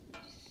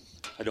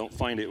I don't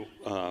find it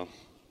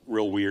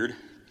real weird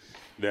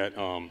that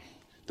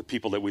the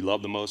people that we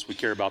love the most, we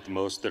care about the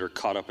most, that are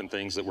caught up in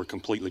things that we're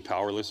completely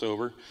powerless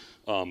over,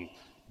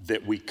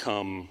 that we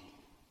come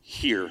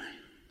here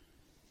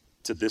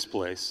to this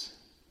place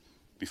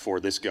before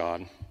this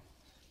God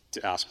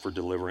to ask for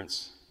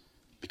deliverance,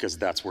 because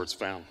that's where it's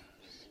found.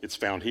 It's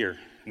found here.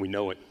 We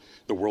know it.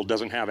 The world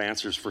doesn't have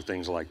answers for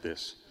things like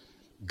this.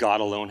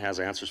 God alone has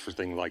answers for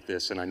things like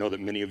this, and I know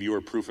that many of you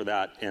are proof of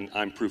that, and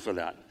I'm proof of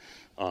that.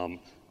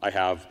 I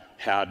have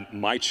had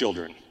my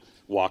children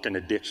walk in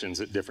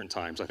addictions at different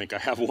times. I think I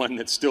have one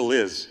that still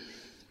is,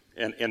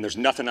 and there's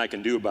nothing I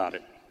can do about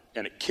it,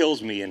 and it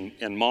kills me,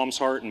 and mom's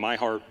heart and my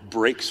heart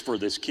breaks for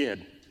this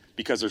kid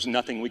because there's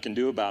nothing we can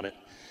do about it,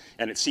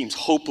 and it seems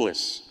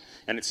hopeless,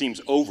 and it seems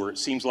over. It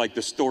seems like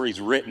the story's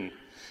written,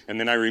 and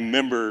then I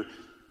remember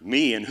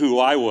me and who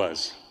I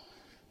was,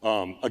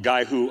 a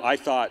guy who I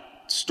thought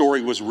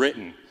story was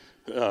written,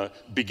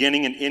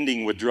 beginning and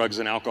ending with drugs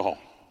and alcohol,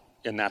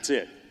 and that's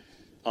it.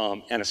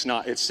 And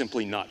it's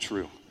simply not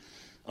true.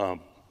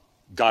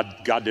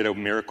 God did a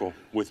miracle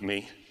with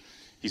me.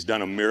 He's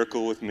done a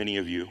miracle with many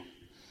of you.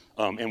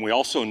 And we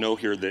also know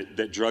here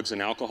that drugs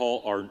and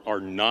alcohol are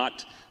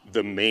not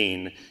the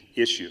main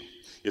issue.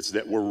 It's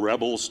that we're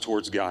rebels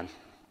towards God.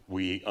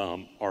 We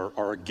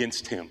are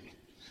against him.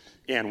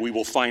 And we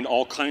will find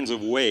all kinds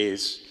of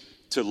ways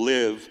to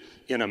live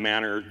in a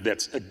manner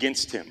that's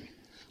against him,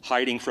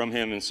 hiding from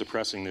him and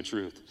suppressing the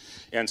truth.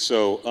 And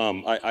so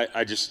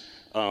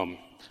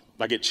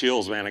I get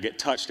chills, man. I get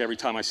touched every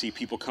time I see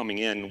people coming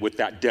in with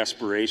that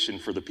desperation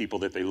for the people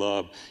that they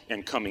love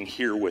and coming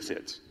here with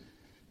it,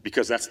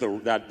 because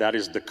that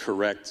is the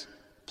correct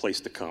place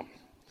to come.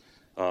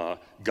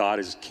 God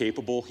is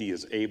capable. He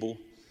is able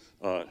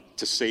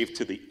to save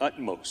to the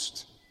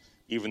utmost,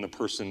 even the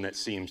person that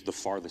seems the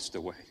farthest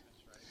away.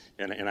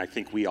 And I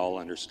think we all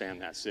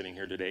understand that sitting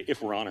here today,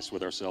 if we're honest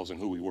with ourselves and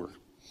who we were.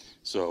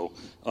 So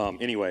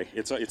anyway,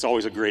 it's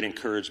always a great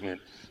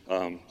encouragement,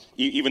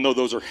 even though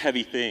those are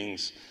heavy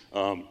things,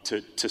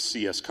 to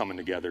see us coming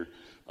together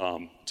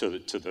to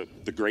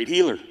the great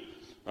healer,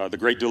 the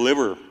great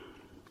deliverer.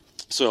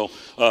 So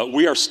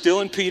we are still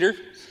in Peter.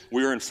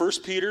 We are in 1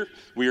 Peter.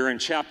 We are in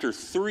chapter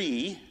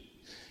 3,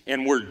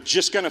 and we're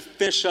just going to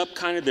finish up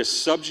kind of this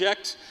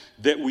subject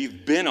that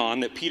we've been on,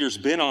 that Peter's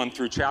been on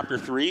through chapter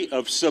 3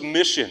 of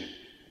submission.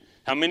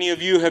 How many of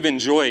you have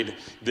enjoyed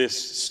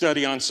this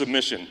study on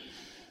submission?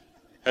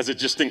 Has it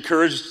just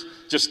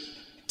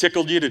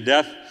tickled you to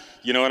death?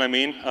 You know what I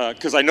mean?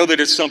 Because I know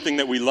that it's something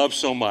that we love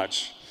so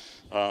much.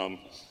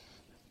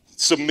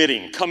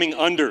 Submitting, coming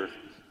under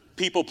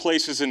people,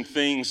 places, and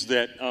things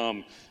that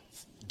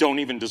don't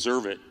even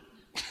deserve it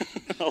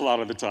a lot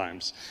of the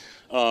times.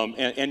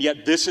 And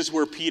yet this is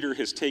where Peter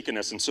has taken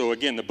us. And so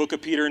again, the book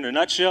of Peter in a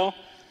nutshell,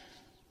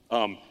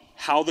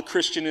 how the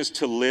Christian is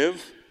to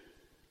live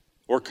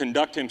or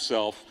conduct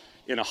himself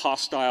in a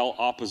hostile,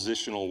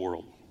 oppositional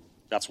world.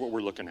 That's what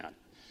we're looking at.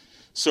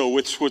 So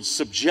with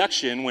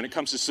subjection, when it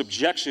comes to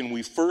subjection,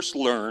 we first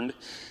learned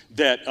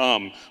that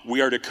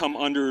we are to come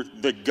under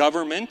the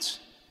government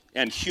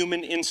and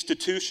human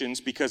institutions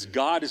because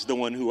God is the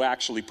one who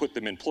actually put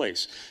them in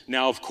place.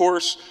 Now, of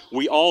course,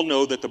 we all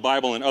know that the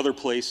Bible and other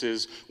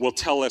places will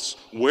tell us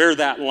where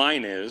that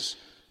line is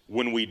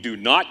when we do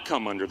not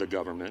come under the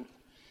government,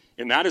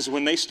 and that is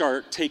when they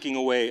start taking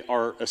away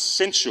our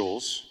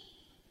essentials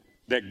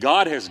that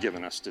God has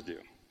given us to do,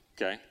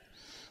 okay?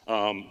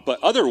 But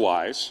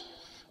otherwise,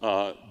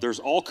 there's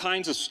all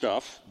kinds of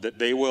stuff that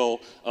they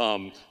will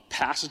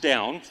pass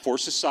down for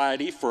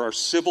society, for our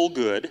civil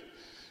good,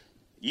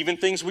 even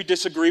things we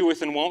disagree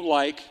with and won't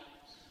like,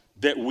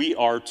 that we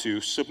are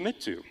to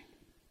submit to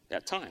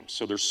at times.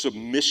 So there's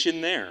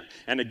submission there.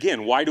 And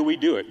again, why do we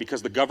do it?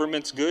 Because the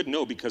government's good?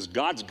 No, because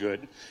God's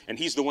good, and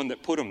he's the one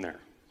that put them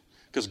there.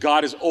 Because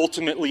God is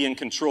ultimately in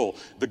control.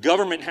 The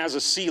government has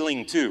a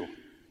ceiling too,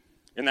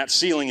 and that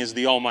ceiling is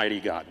the Almighty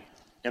God,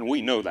 and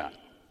we know that.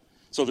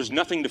 So there's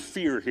nothing to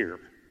fear here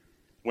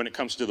when it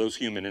comes to those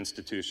human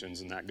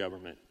institutions and that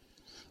government,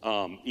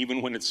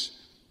 even when it's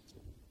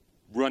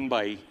run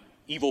by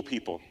evil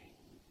people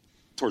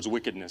towards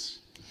wickedness.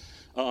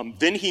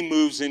 Then he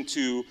moves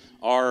into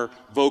our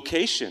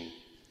vocation,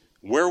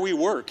 where we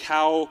work,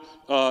 how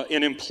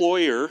an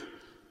employer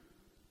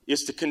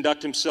is to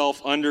conduct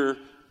himself under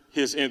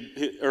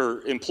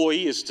or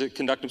employee is to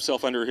conduct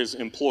himself under his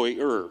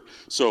employer.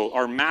 So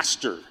our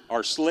master,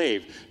 our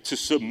slave, to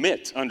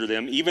submit under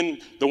them, even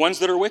the ones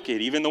that are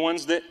wicked, even the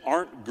ones that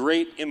aren't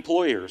great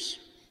employers,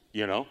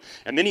 you know.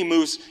 And then he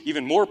moves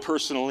even more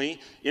personally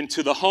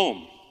into the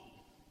home.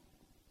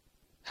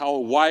 How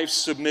wives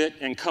submit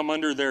and come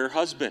under their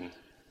husband.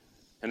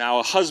 And how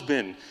a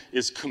husband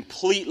is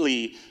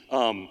completely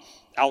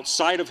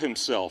outside of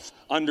himself,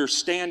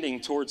 understanding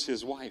towards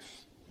his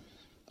wife.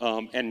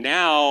 And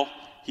now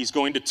he's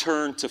going to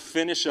turn to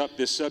finish up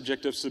this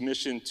subject of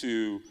submission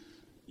to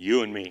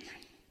you and me.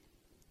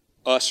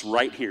 Us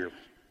right here.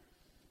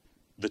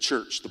 The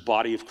church, the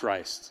body of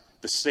Christ,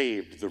 the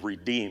saved, the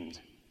redeemed.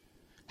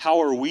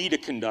 How are we to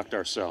conduct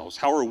ourselves?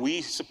 How are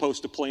we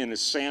supposed to play in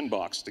this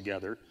sandbox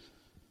together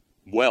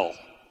well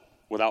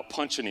without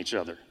punching each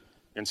other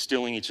and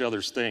stealing each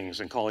other's things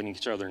and calling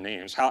each other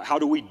names? How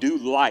do we do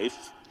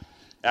life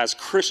as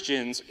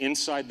Christians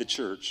inside the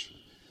church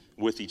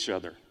with each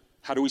other?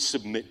 How do we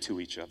submit to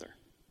each other?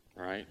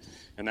 All right?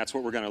 And that's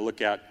what we're going to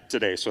look at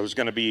today. So there's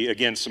going to be,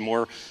 again, some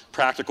more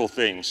practical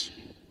things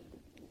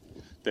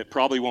that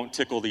probably won't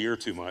tickle the ear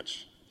too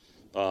much,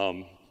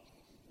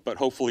 but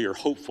hopefully are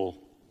hopeful.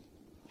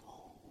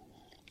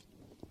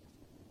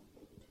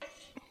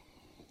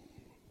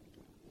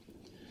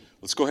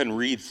 Let's go ahead and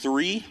read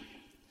 3,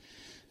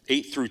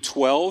 8 through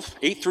 12.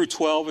 8 through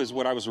 12 is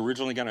what I was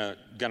originally gonna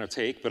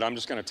take, but I'm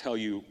just going to tell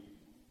you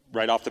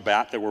right off the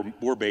bat that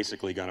we're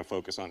basically going to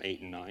focus on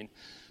 8 and 9.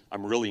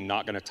 I'm really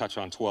not going to touch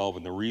on 12,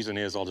 and the reason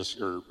is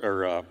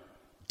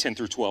 10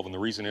 through 12, and the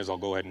reason is I'll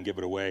go ahead and give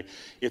it away.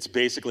 It's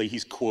basically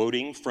he's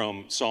quoting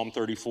from Psalm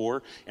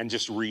 34 and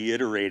just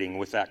reiterating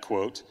with that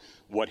quote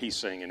what he's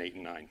saying in 8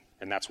 and 9.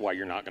 And that's why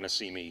you're not going to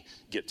see me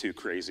get too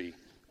crazy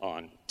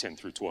on 10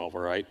 through 12,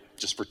 all right?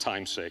 Just for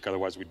time's sake.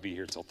 Otherwise, we'd be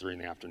here till 3 in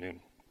the afternoon.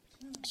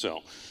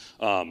 So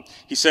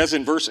he says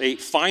in verse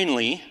 8,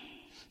 finally,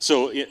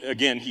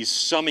 again, he's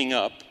summing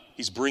up,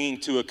 he's bringing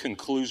to a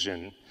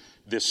conclusion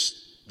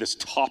this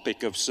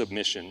topic of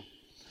submission.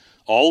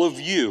 All of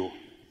you,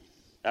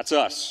 that's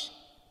us,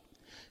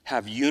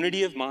 have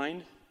unity of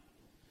mind,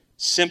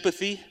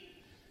 sympathy,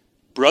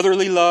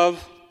 brotherly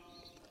love,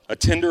 a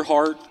tender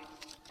heart,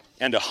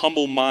 and a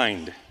humble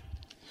mind.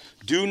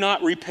 Do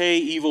not repay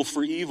evil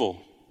for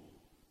evil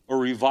or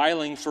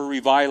reviling for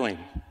reviling,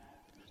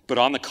 but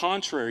on the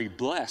contrary,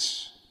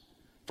 bless,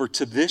 for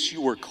to this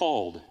you were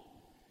called,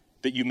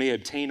 that you may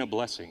obtain a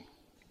blessing.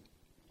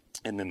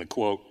 And then the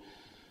quote,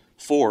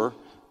 for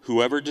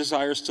whoever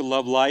desires to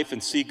love life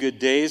and see good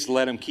days,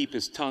 let him keep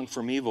his tongue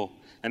from evil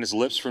and his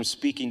lips from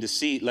speaking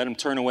deceit. Let him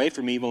turn away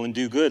from evil and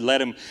do good.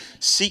 Let him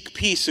seek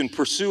peace and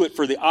pursue it,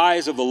 for the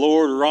eyes of the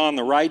Lord are on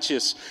the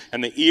righteous,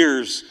 and his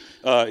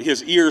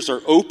ears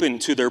are open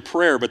to their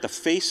prayer, but the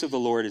face of the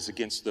Lord is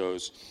against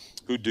those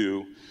who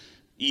do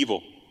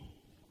evil.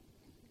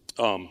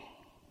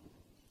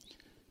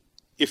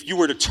 If you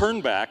were to turn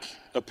back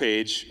a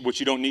page, which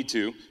you don't need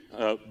to,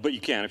 but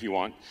you can if you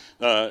want,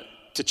 to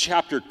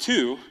chapter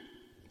 2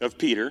 of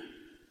Peter,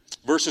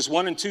 verses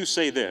 1 and 2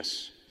 say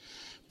this: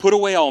 put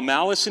away all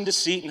malice and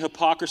deceit and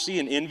hypocrisy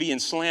and envy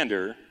and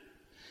slander.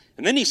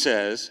 And then he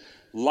says,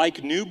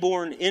 like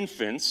newborn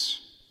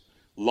infants,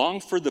 long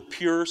for the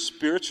pure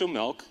spiritual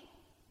milk,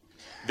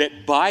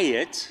 that by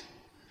it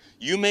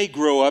you may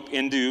grow up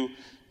into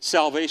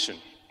salvation.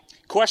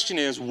 Question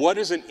is, what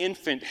does an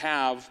infant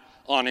have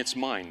on its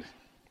mind?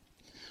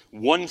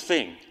 One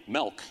thing,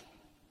 milk.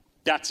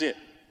 That's it.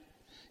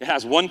 It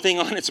has one thing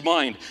on its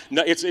mind.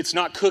 No, it's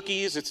not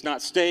cookies, it's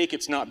not steak,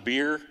 it's not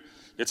beer,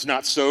 it's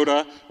not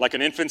soda. Like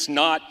an infant's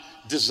not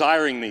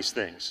desiring these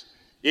things.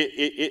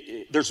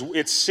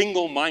 It's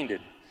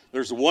single-minded.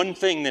 There's one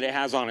thing that it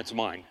has on its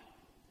mind,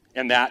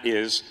 and that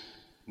is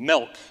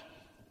milk.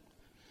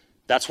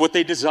 That's what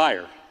they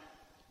desire.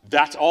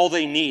 That's all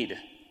they need,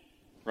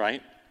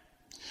 right?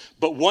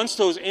 But once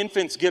those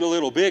infants get a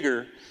little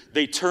bigger,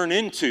 they turn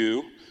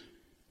into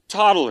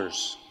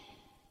toddlers.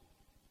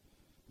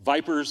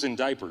 Vipers in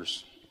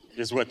diapers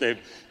is what they've,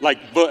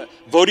 like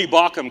Vodi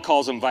Bakum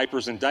calls them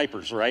vipers in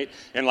diapers, right?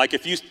 And like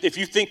if you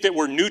think that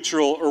we're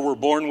neutral or we're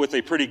born with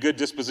a pretty good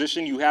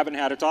disposition, you haven't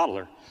had a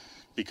toddler,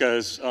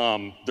 because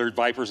they're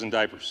vipers in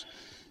diapers.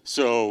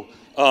 So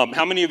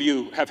how many of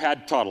you have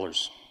had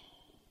toddlers?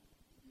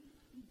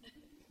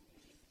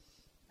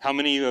 How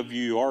many of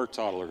you are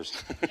toddlers?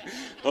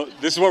 Well,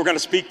 this is what we're going to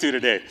speak to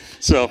today.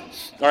 So,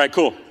 all right,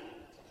 cool.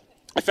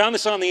 I found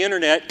this on the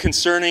internet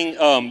concerning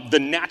the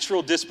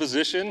natural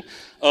disposition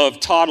of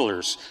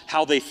toddlers,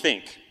 how they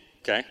think,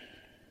 okay?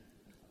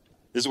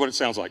 This is what it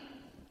sounds like.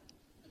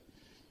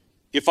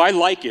 If I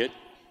like it,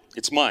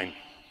 it's mine.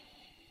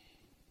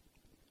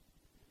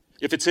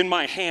 If it's in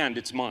my hand,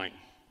 it's mine.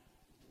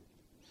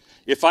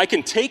 If I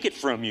can take it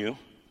from you,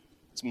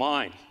 it's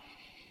mine.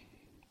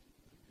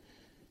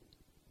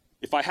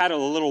 If I had it a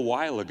little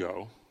while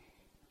ago,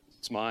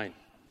 it's mine.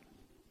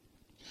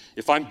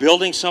 If I'm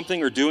building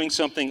something or doing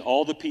something,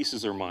 all the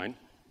pieces are mine.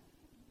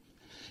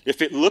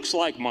 If it looks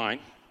like mine,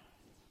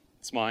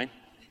 it's mine.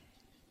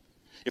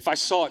 If I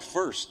saw it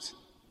first,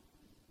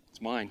 it's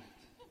mine.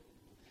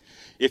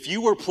 If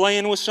you were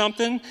playing with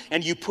something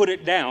and you put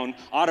it down,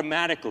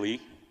 automatically,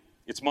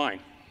 it's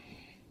mine.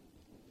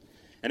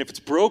 And if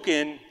it's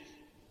broken,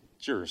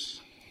 it's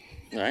yours,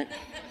 right?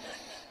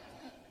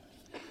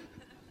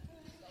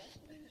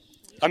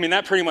 I mean,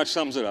 that pretty much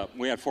sums it up.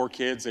 We had 4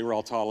 kids. They were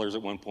all toddlers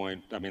at one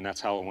point. I mean, that's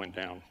how it went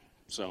down.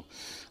 So,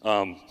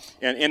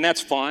 and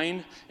that's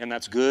fine, and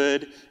that's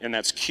good, and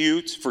that's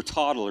cute for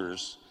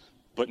toddlers,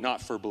 but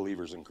not for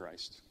believers in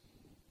Christ.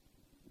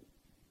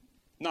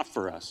 Not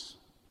for us.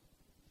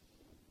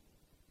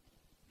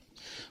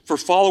 For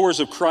followers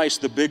of Christ,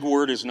 the big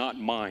word is not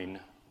mine,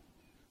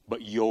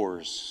 but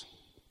yours.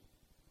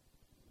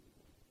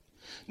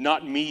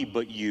 Not me,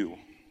 but you.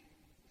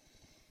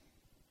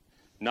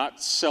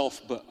 Not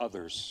self, but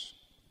others.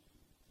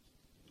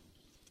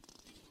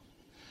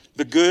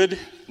 The good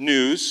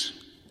news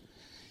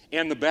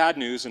and the bad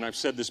news, and I've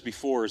said this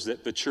before, is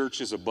that the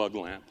church is a bug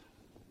lamp.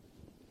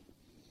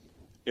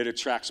 It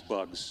attracts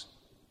bugs.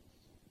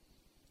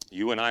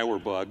 You and I were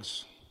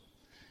bugs,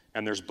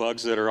 and there's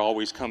bugs that are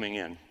always coming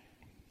in,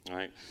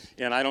 right?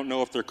 And I don't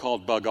know if they're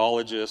called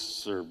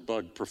bugologists or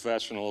bug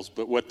professionals,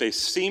 but what they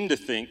seem to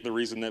think, the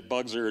reason that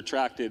bugs are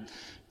attracted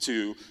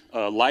to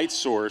a light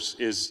source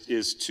is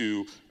it's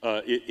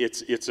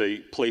a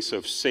place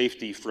of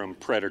safety from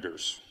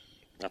predators.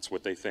 That's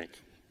what they think.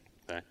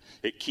 Okay?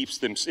 It keeps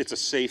them, it's a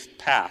safe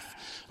path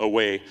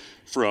away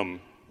from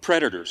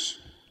predators.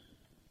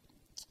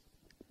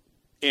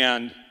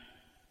 And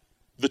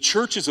the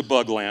church is a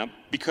bug lamp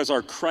because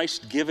our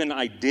Christ-given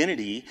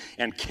identity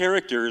and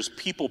character as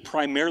people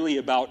primarily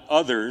about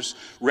others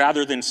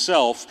rather than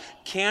self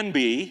can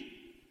be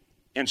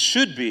and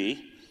should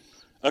be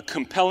a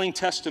compelling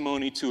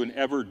testimony to an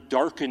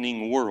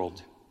ever-darkening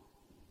world.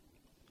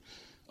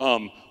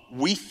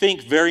 We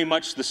think very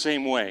much the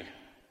same way.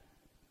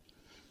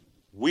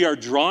 We are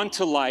drawn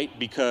to light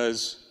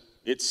because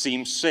it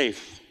seems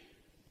safe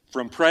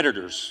from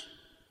predators,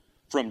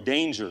 from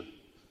danger,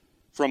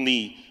 from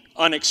the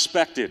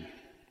unexpected.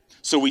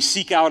 So we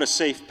seek out a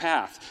safe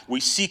path.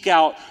 We seek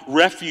out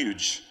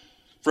refuge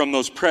from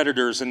those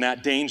predators and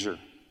that danger.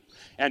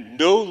 And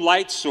no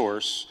light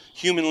source,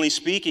 humanly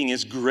speaking,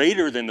 is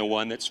greater than the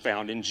one that's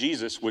found in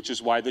Jesus, which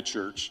is why the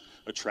church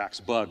attracts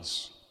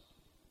bugs.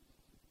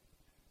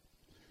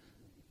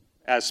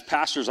 As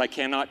pastors, I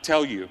cannot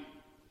tell you,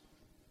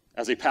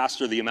 as a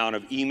pastor, the amount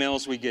of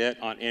emails we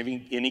get on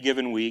any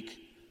given week,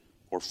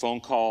 or phone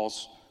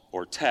calls,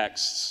 or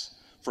texts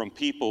from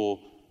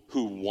people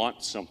who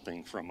want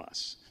something from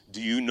us.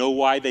 Do you know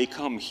why they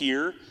come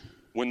here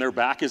when their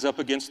back is up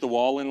against the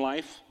wall in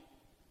life?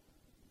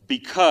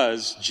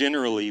 Because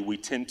generally we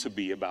tend to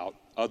be about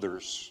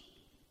others.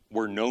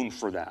 We're known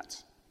for that.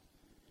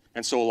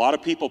 And so a lot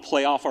of people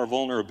play off our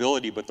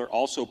vulnerability, but they're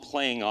also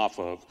playing off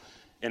of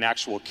an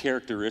actual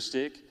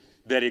characteristic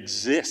that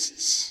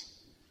exists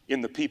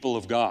in the people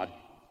of God,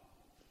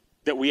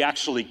 that we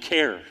actually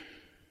care.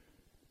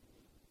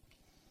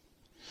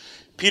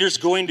 Peter's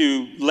going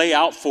to lay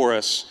out for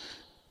us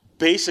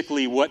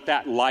basically what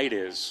that light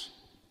is,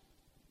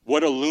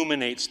 what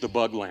illuminates the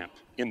bug lamp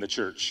in the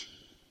church,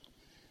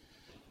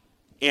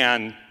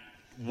 and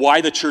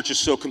why the church is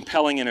so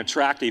compelling and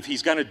attractive.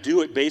 He's going to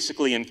do it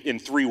basically in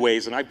three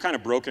ways, and I've kind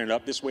of broken it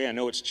up this way. I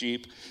know it's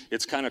cheap,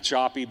 it's kind of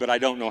choppy, but I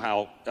don't know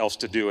how else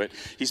to do it.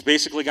 He's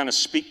basically going to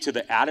speak to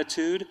the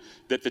attitude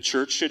that the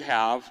church should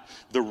have,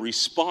 the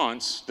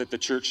response that the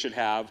church should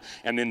have,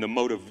 and then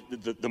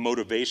the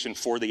motivation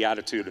for the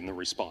attitude and the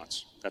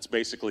response. That's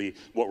basically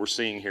what we're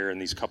seeing here in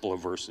these couple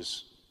of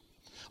verses.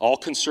 All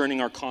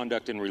concerning our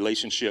conduct and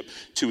relationship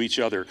to each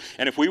other.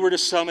 And if we were to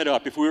sum it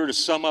up, if we were to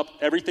sum up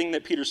everything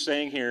that Peter's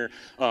saying here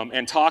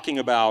and talking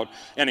about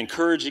and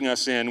encouraging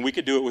us in, we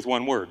could do it with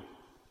one word: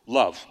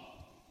 love.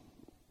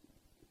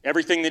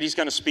 Everything that he's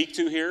going to speak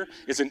to here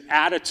is an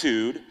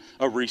attitude,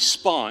 a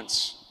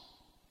response,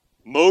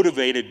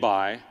 motivated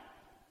by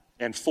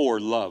and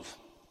for love.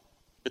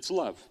 It's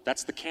love.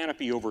 That's the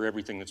canopy over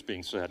everything that's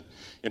being said.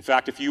 In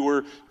fact, if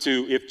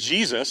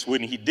Jesus,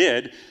 when he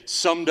did,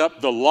 summed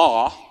up the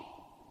law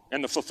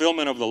and the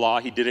fulfillment of the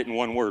law, he did it in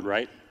one word,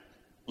 right?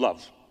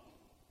 Love.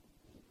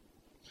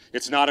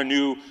 It's not a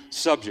new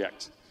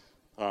subject.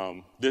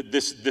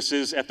 This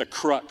is at the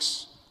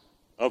crux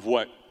of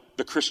what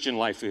the Christian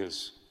life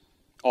is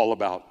all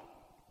about.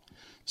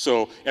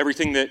 So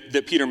everything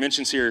that Peter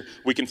mentions here,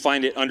 we can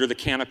find it under the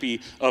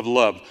canopy of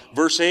love.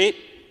 Verse 8,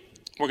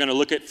 we're going to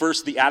look at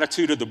first the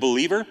attitude of the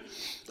believer,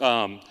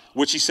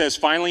 which he says,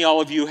 finally,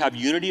 all of you have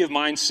unity of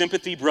mind,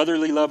 sympathy,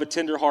 brotherly love, a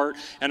tender heart,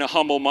 and a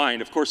humble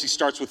mind. Of course, he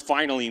starts with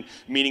finally,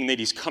 meaning that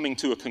he's coming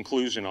to a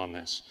conclusion on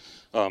this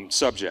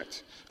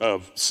subject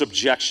of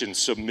subjection,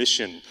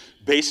 submission,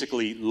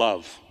 basically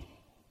love.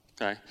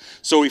 Okay?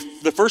 So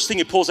the first thing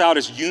he pulls out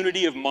is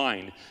unity of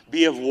mind.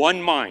 Be of one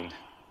mind.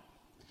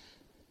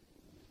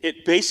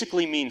 It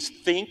basically means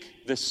think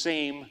the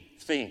same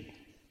thing.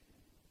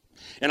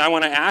 And I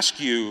want to ask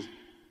you,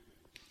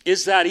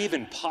 is that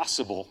even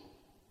possible?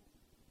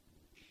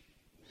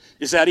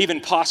 Is that even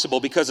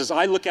possible? Because as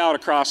I look out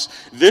across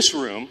this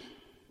room,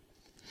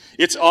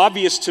 it's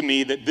obvious to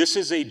me that this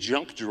is a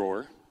junk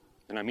drawer,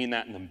 and I mean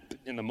that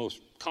in the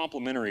most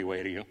complimentary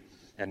way to you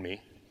and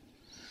me,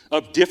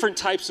 of different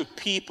types of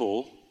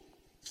people,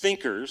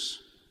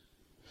 thinkers,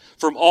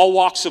 from all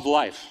walks of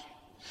life.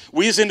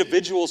 We as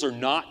individuals are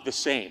not the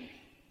same.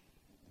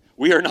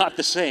 We are not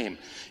the same.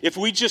 If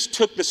we just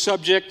took the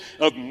subject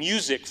of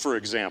music, for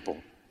example,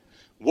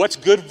 what's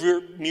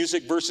good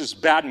music versus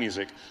bad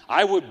music?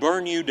 I would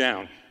burn you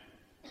down.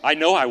 I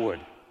know I would.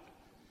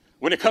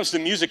 When it comes to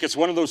music, it's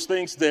one of those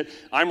things that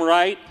I'm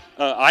right.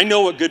 I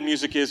know what good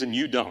music is and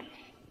you don't.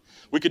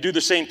 We could do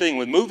the same thing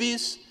with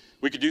movies.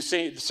 We could do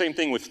the same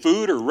thing with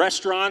food or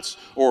restaurants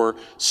or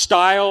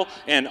style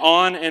and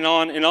on and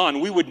on and on.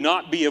 We would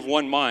not be of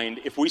one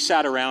mind if we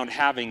sat around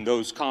having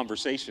those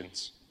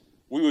conversations.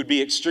 We would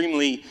be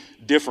extremely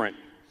different.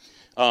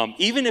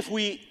 Even if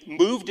we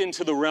moved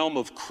into the realm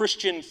of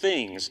Christian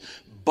things,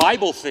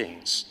 Bible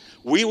things,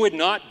 we would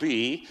not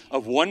be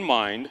of one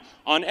mind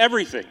on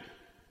everything.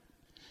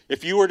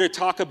 If you were to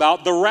talk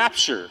about the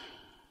rapture,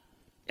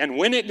 and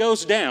when it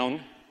goes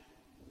down,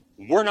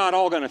 we're not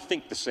all going to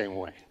think the same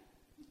way.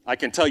 I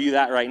can tell you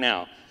that right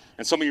now.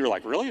 And some of you are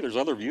like, really? There's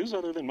other views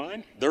other than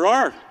mine? There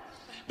are.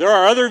 There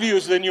are other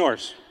views than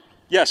yours.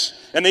 Yes.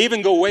 And they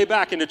even go way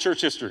back into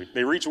church history.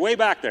 They reach way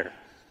back there.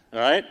 All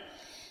right?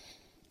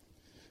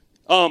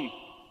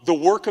 The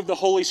work of the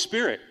Holy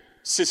Spirit.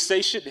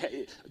 Cessation.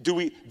 Do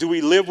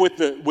we live with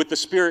the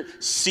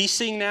Spirit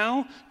ceasing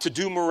now to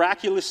do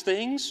miraculous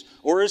things?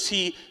 Or is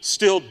he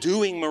still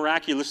doing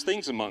miraculous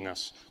things among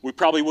us? We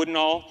probably wouldn't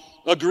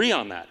all agree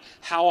on that.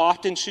 How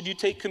often should you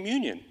take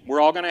communion?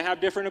 We're all going to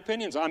have different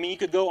opinions. I mean, you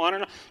could go on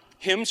and on.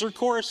 Hymns or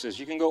choruses,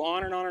 you can go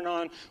on and on and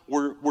on.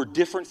 We're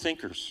different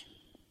thinkers.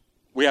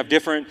 We have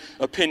different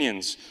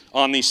opinions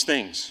on these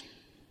things.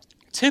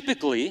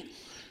 Typically,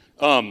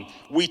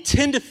 we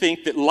tend to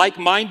think that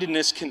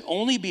like-mindedness can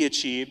only be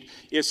achieved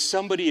if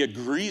somebody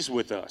agrees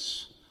with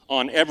us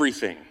on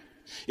everything.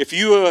 If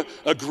you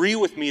agree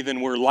with me,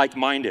 then we're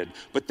like-minded.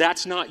 But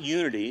that's not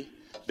unity.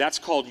 That's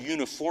called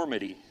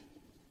uniformity.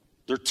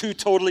 They're two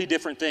totally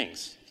different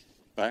things.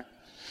 Right?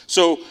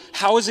 So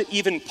how is it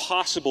even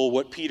possible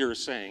what Peter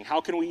is saying?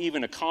 How can we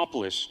even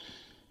accomplish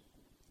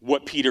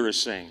what Peter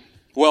is saying?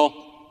 Well,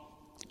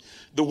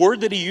 the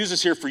word that he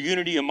uses here for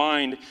unity of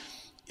mind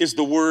is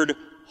the word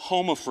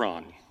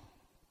homophron,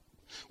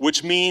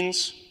 which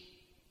means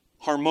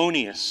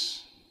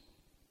harmonious,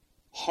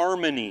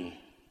 harmony.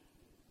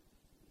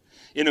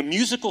 In a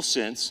musical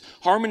sense,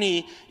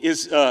 harmony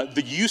is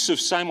the use of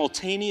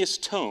simultaneous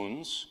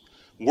tones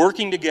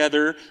working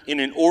together in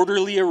an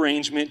orderly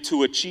arrangement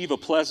to achieve a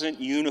pleasant,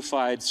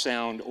 unified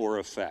sound or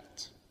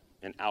effect,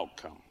 an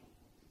outcome.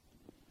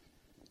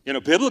 In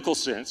a biblical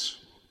sense,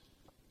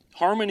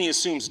 harmony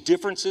assumes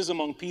differences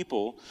among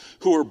people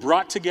who are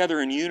brought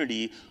together in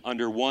unity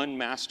under one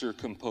master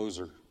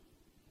composer.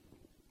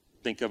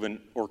 Think of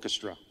an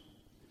orchestra.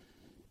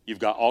 You've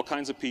got all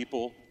kinds of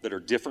people that are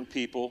different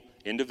people,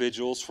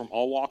 individuals from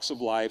all walks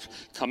of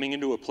life, coming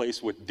into a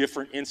place with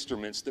different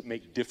instruments that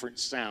make different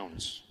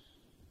sounds,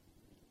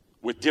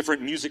 with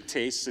different music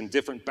tastes and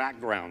different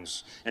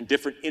backgrounds and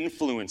different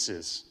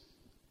influences.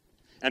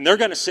 And they're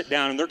going to sit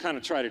down and they're kind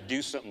of try to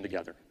do something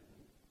together.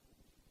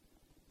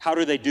 How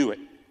do they do it?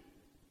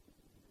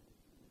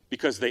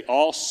 Because they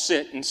all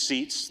sit in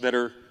seats that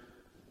are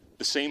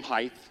the same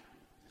height,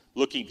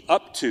 looking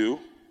up to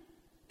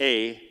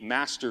a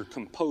master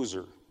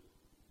composer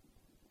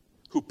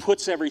who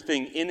puts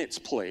everything in its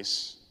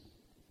place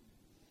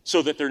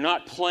so that they're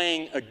not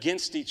playing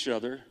against each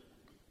other,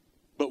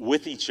 but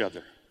with each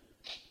other.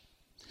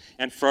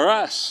 And for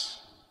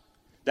us,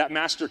 that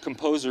master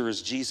composer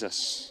is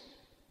Jesus.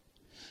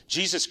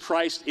 Jesus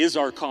Christ is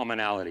our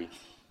commonality.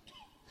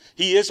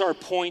 He is our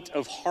point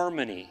of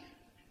harmony.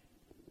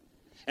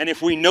 And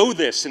if we know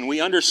this and we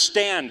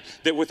understand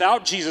that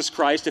without Jesus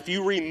Christ, if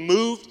you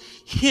removed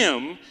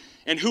him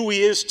and who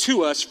he is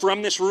to us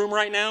from this room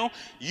right now,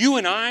 you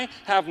and I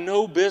have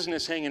no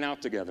business hanging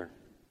out together.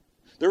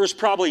 There is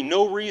probably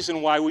no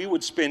reason why we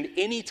would spend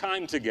any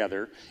time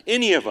together,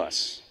 any of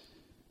us.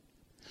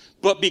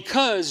 But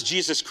because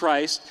Jesus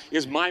Christ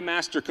is my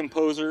master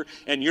composer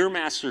and your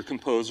master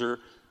composer,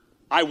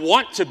 I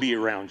want to be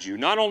around you.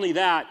 Not only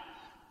that,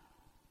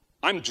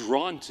 I'm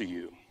drawn to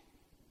you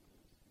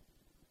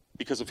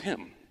because of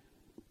him.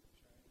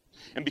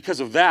 And because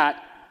of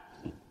that,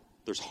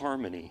 there's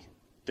harmony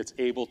that's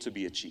able to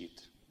be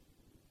achieved.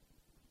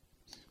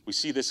 We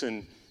see this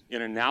in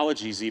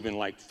analogies even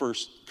like 1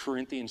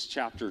 Corinthians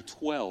chapter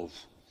 12,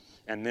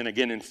 and then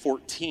again in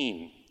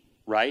 14,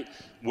 right?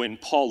 When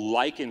Paul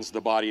likens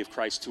the body of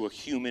Christ to a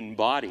human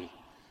body.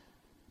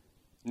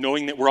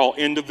 Knowing that we're all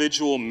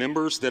individual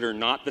members that are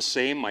not the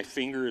same. My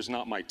finger is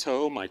not my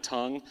toe. My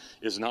tongue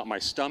is not my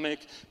stomach.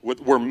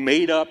 We're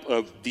made up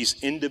of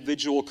these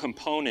individual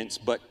components,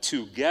 but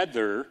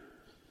together,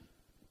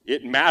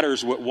 it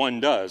matters what one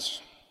does,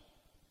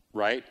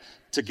 right?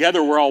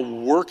 Together, we're all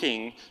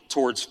working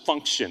towards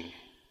function,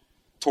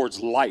 towards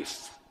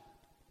life.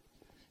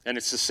 And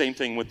it's the same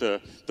thing with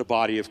the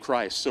body of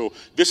Christ. So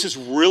this is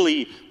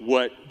really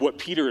what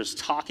Peter is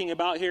talking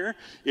about here,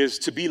 is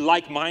to be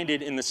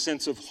like-minded in the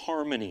sense of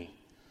harmony.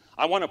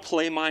 I want to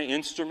play my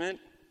instrument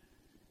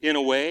in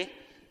a way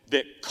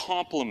that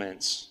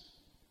complements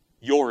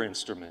your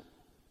instrument.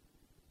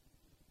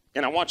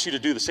 And I want you to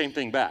do the same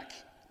thing back.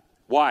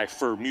 Why?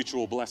 For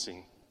mutual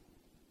blessing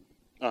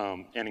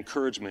and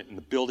encouragement in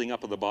the building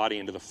up of the body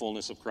into the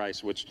fullness of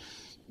Christ, which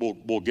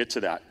we'll get to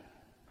that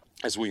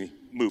as we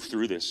move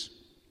through this.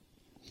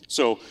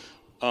 So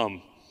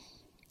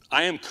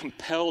I am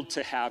compelled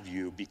to have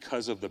you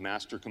because of the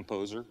master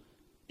composer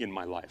in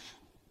my life.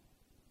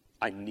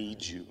 I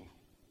need you.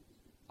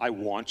 I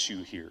want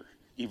you here,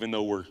 even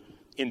though we're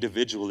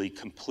individually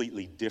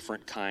completely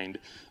different kind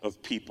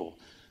of people,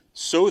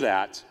 so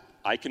that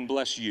I can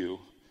bless you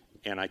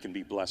and I can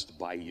be blessed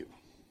by you.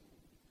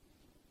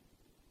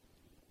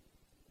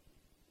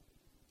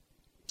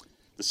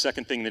 The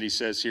second thing that he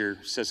says here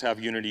says have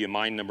unity of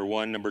mind, number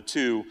one. Number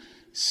two,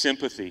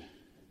 sympathy,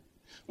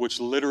 which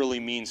literally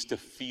means to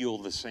feel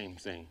the same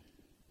thing.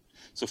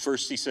 So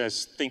first he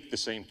says think the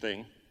same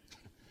thing,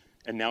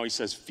 and now he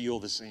says feel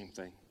the same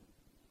thing.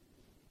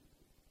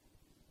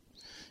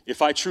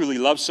 If I truly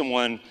love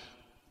someone,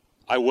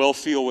 I will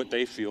feel what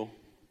they feel.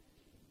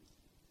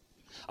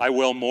 I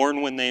will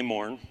mourn when they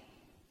mourn.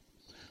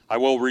 I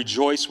will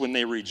rejoice when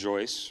they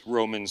rejoice,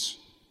 Romans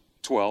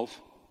 12.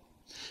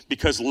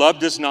 Because love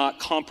does not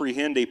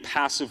comprehend a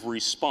passive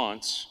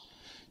response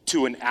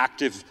to an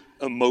active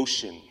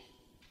emotion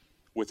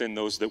within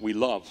those that we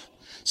love.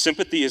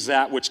 Sympathy is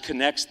that which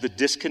connects the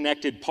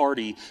disconnected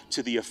party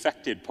to the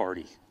affected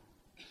party.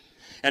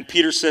 And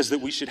Peter says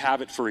that we should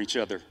have it for each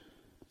other.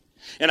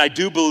 And I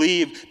do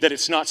believe that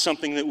it's not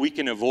something that we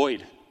can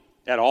avoid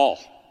at all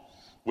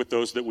with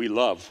those that we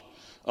love,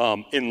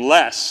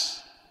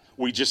 unless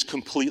we just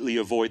completely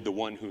avoid the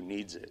one who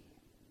needs it.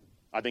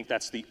 I think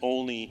that's the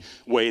only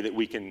way that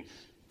we can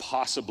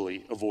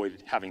possibly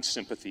avoid having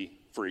sympathy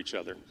for each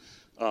other.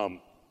 I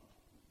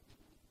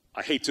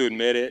hate to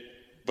admit it,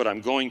 but I'm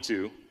going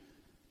to.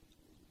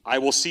 I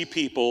will see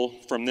people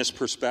from this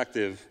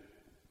perspective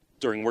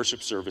during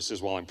worship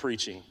services while I'm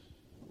preaching.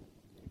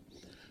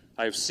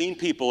 I have seen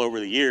people over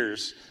the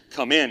years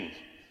come in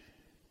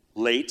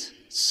late,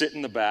 sit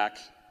in the back,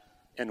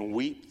 and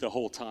weep the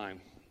whole time,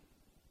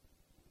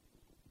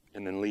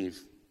 and then leave.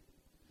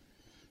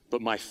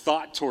 But my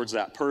thought towards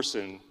that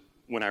person,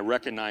 when I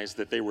recognized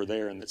that they were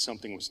there and that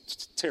something was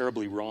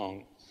terribly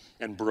wrong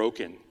and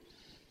broken,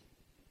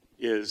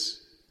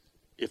 is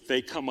if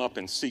they come up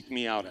and seek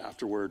me out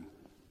afterward,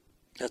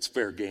 that's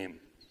fair game.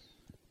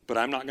 But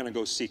I'm not going to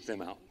go seek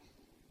them out.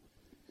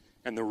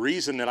 And the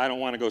reason that I don't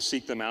want to go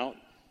seek them out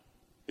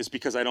is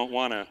because I don't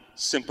want to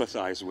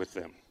sympathize with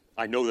them.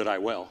 I know that I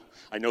will.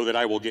 I know that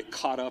I will get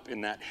caught up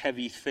in that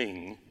heavy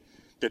thing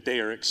that they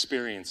are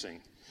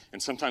experiencing.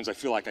 And sometimes I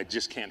feel like I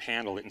just can't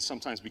handle it. And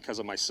sometimes because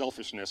of my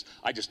selfishness,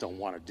 I just don't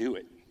want to do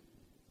it.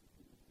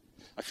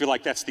 I feel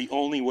like that's the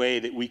only way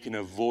that we can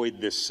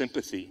avoid this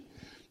sympathy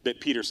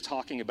that Peter's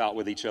talking about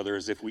with each other,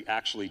 is if we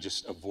actually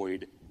just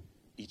avoid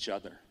each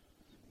other,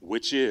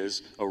 which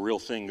is a real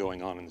thing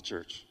going on in the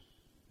church.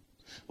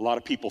 A lot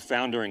of people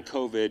found during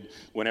COVID,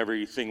 when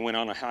everything went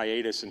on a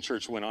hiatus and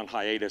church went on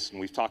hiatus, and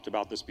we've talked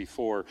about this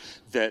before,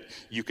 that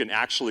you can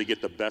actually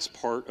get the best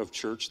part of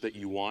church that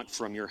you want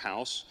from your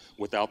house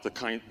without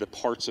the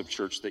parts of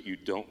church that you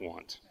don't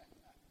want,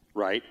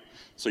 right?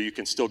 So you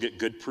can still get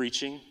good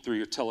preaching through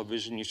your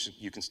television.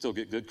 You can still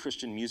get good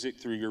Christian music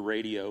through your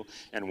radio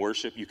and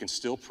worship. You can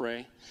still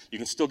pray. You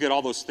can still get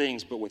all those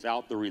things, but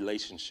without the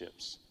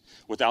relationships.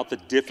 Without the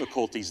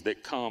difficulties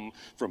that come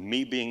from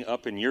me being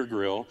up in your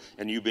grill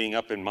and you being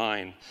up in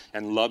mine,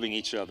 and loving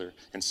each other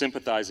and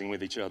sympathizing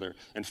with each other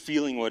and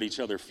feeling what each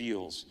other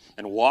feels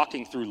and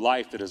walking through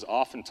life that is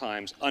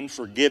oftentimes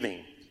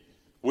unforgiving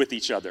with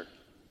each other.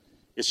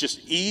 It's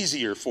just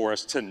easier for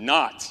us to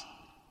not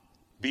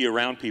be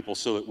around people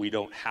so that we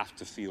don't have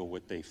to feel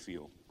what they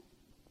feel.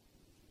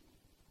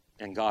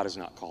 And God has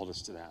not called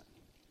us to that.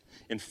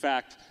 In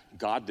fact,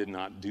 God did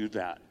not do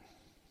that.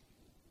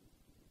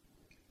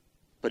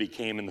 But he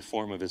came in the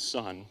form of his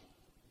son,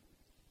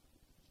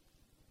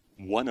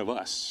 one of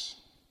us,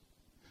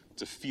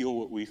 to feel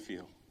what we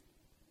feel,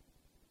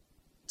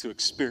 to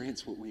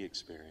experience what we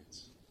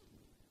experience,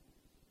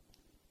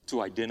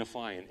 to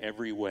identify in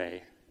every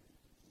way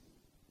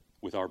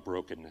with our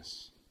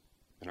brokenness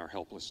and our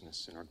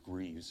helplessness and our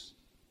griefs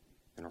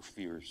and our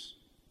fears.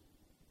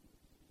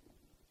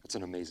 That's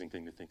an amazing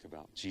thing to think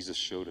about. Jesus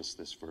showed us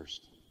this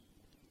first.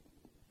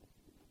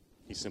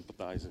 He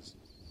sympathizes.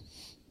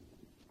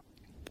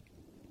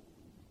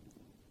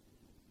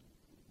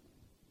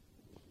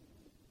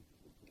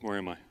 Where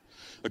am I?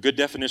 A good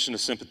definition of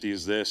sympathy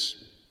is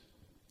this: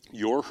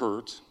 your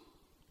hurt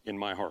in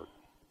my heart.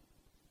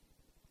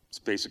 It's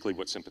basically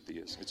what sympathy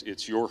is.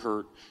 It's your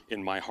hurt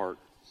in my heart.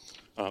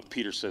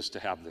 Peter says to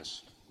have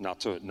this,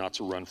 not to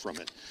run from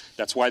it.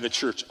 That's why the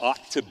church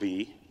ought to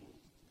be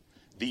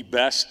the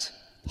best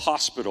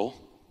hospital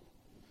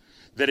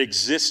that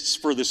exists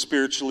for the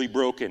spiritually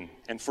broken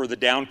and for the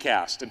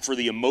downcast and for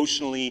the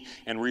emotionally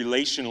and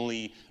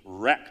relationally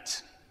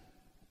wrecked.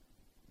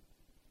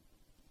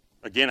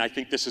 Again, I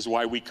think this is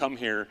why we come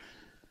here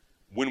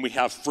when we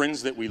have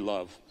friends that we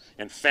love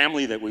and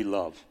family that we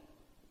love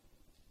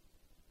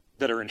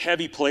that are in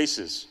heavy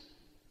places,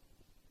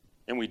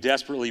 and we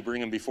desperately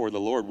bring them before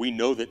the Lord. We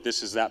know that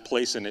this is that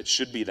place, and it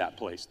should be that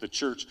place. The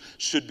church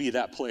should be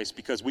that place,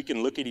 because we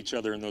can look at each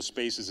other in those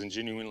spaces and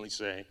genuinely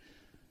say,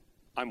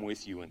 I'm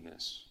with you in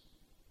this.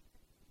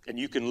 And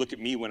you can look at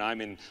me when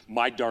I'm in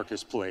my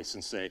darkest place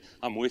and say,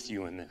 I'm with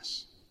you in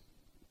this.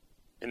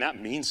 And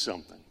that means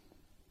something.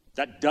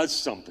 That does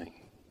something.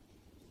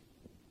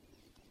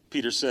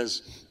 Peter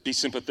says, be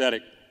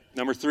sympathetic.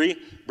 Number 3,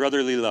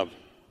 brotherly love.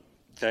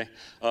 Okay?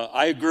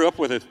 I grew up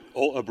with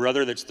a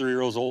brother that's 3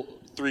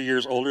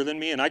 years older than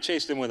me, and I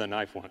chased him with a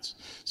knife once.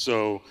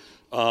 So,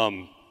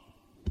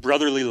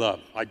 brotherly love.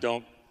 I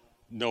don't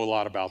know a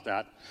lot about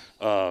that,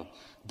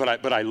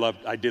 but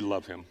I did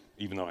love him.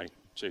 even though I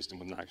chased him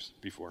with knives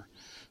before.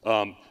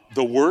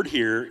 The word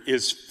here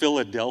is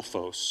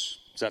Philadelphos.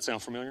 Does that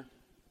sound familiar?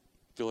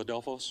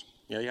 Philadelphos?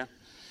 Yeah.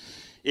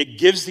 It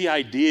gives the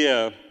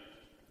idea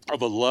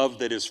of a love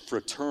that is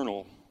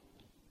fraternal.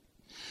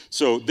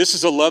 So this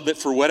is a love that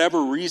for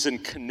whatever reason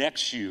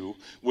connects you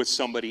with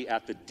somebody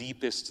at the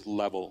deepest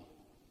level.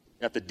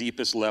 At the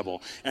deepest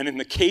level. And in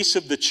the case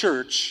of the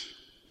church,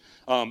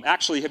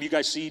 actually, you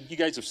guys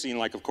have seen,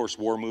 like, of course,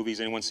 war movies.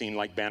 Anyone seen,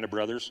 like, Band of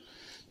Brothers?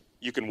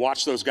 You can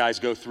watch those guys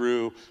go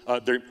through.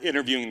 They're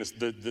interviewing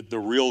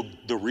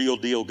the real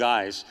deal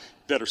guys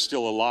that are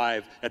still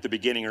alive at the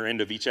beginning or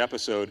end of each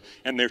episode,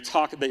 and they're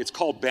talking. It's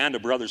called Band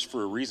of Brothers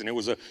for a reason. It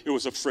was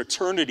a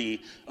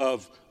fraternity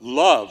of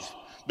love.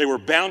 They were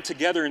bound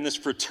together in this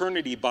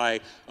fraternity by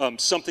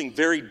something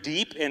very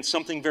deep and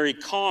something very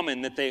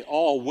common that they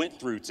all went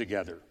through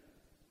together,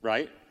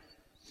 right?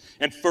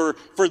 And for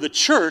the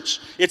church,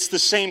 it's the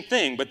same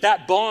thing, but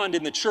that bond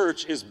in the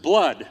church is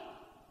blood.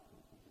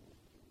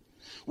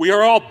 We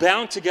are all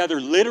bound together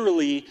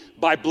literally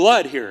by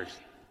blood here.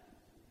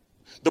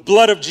 The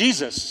blood of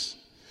Jesus.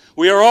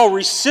 We are all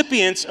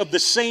recipients of the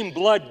same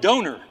blood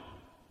donor.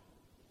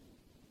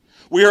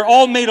 We are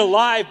all made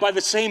alive by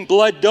the same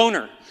blood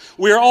donor.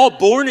 We are all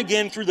born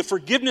again through the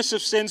forgiveness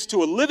of sins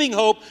to a living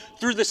hope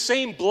through the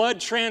same blood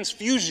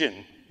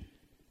transfusion.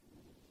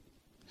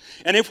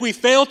 And if we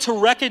fail to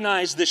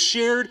recognize the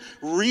shared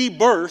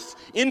rebirth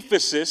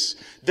emphasis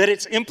that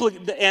its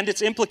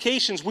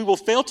implications, we will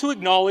fail to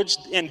acknowledge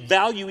and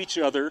value each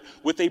other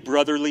with a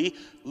brotherly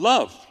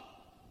love.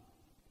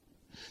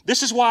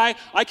 This is why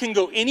I can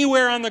go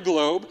anywhere on the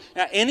globe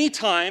at any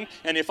time,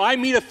 and if I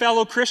meet a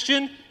fellow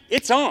Christian,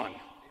 it's on.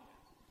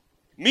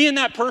 Me and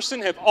that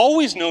person have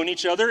always known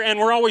each other, and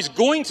we're always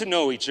going to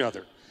know each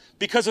other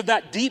because of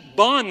that deep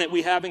bond that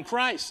we have in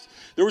Christ.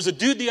 There was a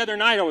dude the other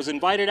night, I was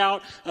invited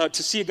out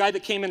to see a guy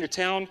that came into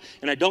town,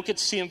 and I don't get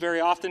to see him very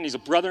often. He's a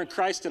brother in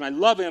Christ, and I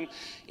love him.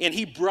 And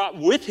he brought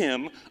with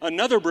him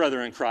another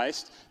brother in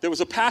Christ that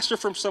was a pastor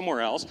from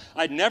somewhere else.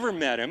 I'd never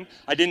met him.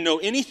 I didn't know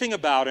anything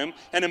about him.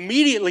 And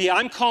immediately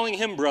I'm calling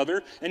him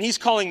brother, and he's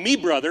calling me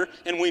brother,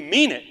 and we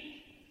mean it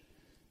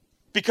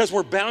because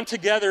we're bound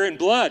together in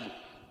blood.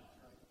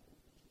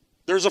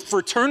 There's a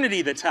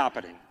fraternity that's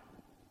happening.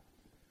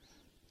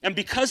 And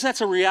because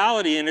that's a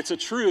reality and it's a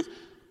truth,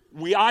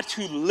 we ought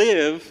to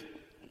live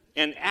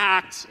and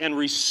act and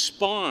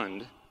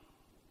respond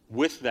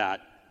with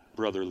that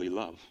brotherly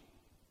love.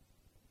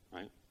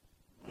 Right?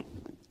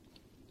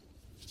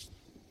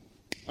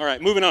 All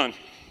right, moving on.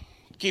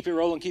 Keep it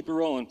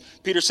rolling.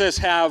 Peter says,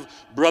 have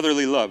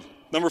brotherly love.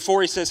 Number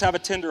 4, he says, have a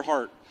tender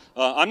heart.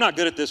 I'm not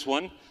good at this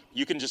one.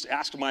 You can just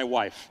ask my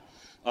wife.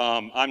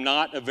 I'm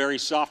not a very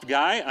soft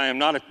guy. I am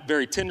not a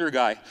very tender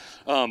guy.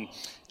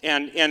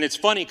 And it's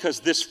funny because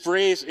this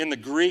phrase in the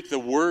Greek, the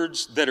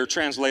words that are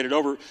translated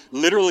over,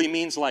 literally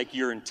means like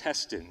your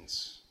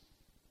intestines.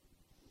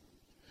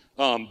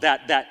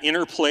 That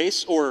inner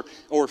place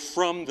or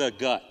from the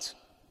gut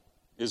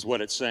is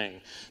what it's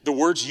saying. The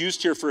words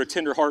used here for a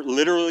tender heart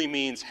literally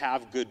means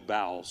have good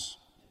bowels.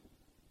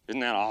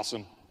 Isn't that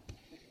awesome?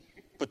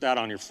 Put that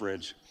on your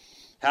fridge.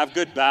 Have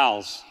good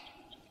bowels,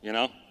 you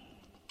know?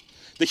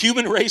 The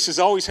human race has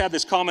always had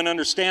this common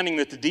understanding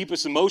that the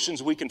deepest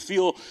emotions we can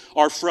feel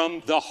are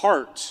from the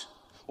heart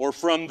or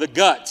from the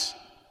gut.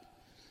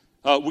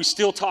 We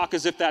still talk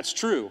as if that's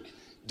true,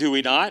 do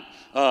we not?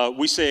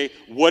 We say,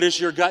 what is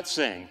your gut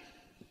saying?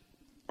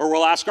 Or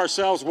we'll ask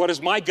ourselves, what is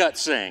my gut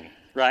saying,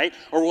 right?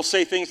 Or we'll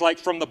say things like,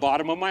 from the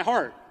bottom of my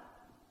heart.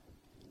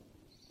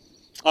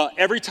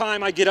 Every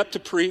time I get up to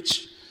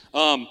preach,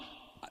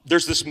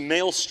 there's this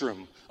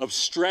maelstrom of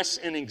stress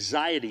and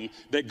anxiety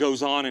that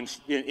goes on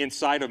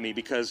inside of me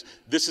because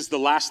this is the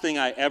last thing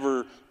I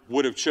ever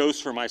would have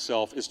chose for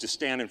myself is to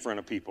stand in front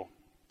of people,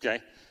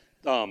 okay?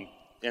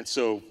 And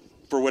so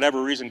for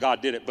whatever reason,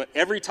 God did it. But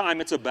every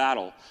time it's a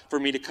battle for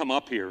me to come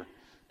up here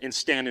and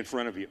stand in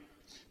front of you.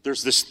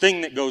 There's this thing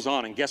that goes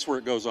on, and guess where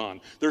it goes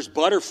on? There's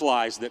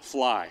butterflies that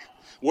fly.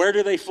 Where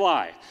do they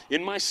fly?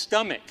 In my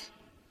stomach.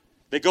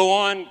 They go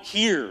on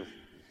here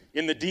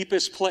in the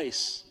deepest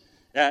place.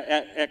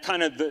 At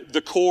kind of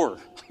the core,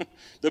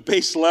 the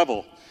base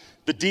level,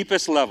 the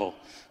deepest level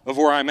of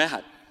where I'm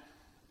at.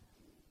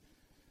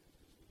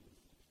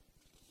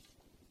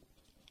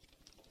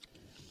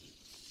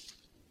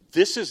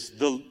 This is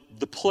the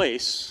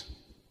place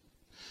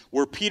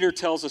where Peter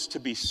tells us to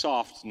be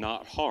soft,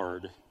 not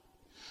hard.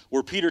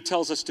 Where Peter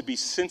tells us to be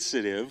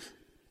sensitive,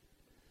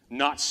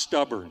 not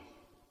stubborn.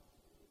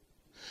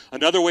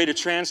 Another way to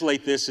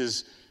translate this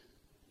is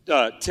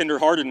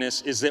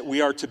tenderheartedness is that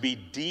we are to be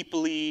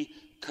deeply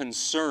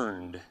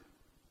concerned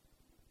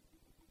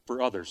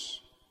for others.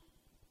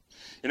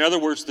 In other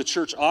words, the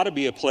church ought to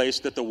be a place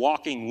that the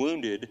walking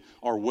wounded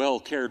are well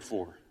cared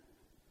for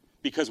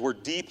because we're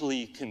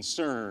deeply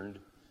concerned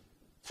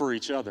for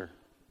each other.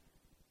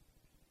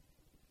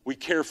 We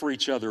care for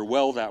each other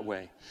well that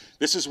way.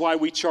 This is why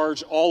we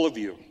charge all of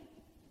you,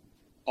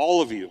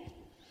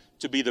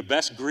 to be the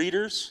best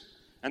greeters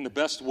and the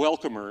best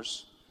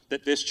welcomers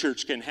that this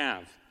church can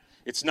have.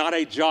 It's not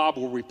a job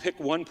where we pick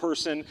one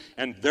person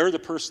and they're the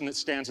person that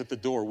stands at the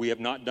door. We have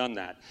not done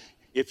that.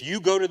 If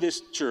you go to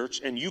this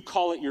church and you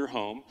call it your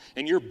home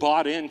and you're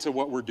bought into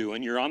what we're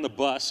doing, you're on the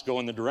bus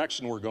going the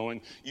direction we're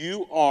going,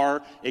 you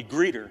are a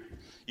greeter.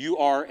 You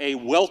are a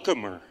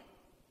welcomer.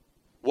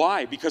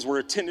 Why? Because we're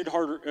a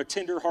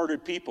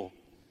tender-hearted people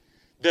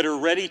that are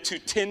ready to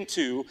tend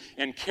to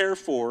and care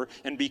for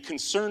and be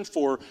concerned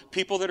for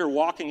people that are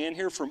walking in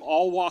here from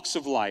all walks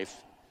of life.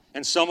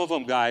 And some of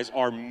them, guys,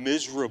 are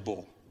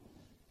miserable.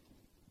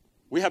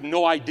 We have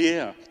no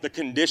idea the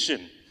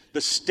condition,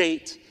 the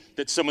state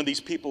that some of these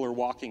people are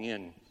walking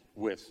in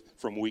with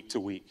from week to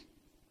week.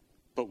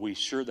 But we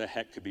sure the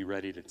heck could be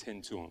ready to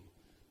tend to them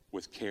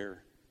with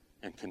care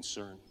and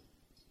concern.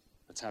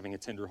 That's having a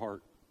tender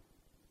heart.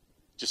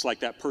 Just like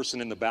that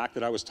person in the back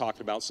that I was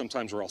talking about,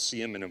 sometimes where I'll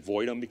see them and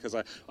avoid them because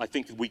I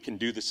think that we can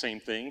do the same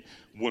thing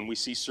when we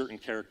see certain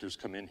characters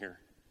come in here.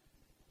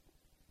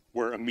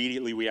 Where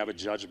immediately we have a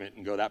judgment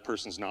and go, that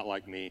person's not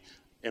like me.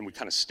 And we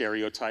kind of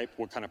stereotype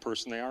what kind of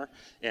person they are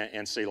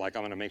and say, like,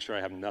 I'm going to make sure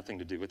I have nothing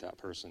to do with that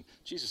person.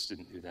 Jesus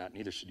didn't do that.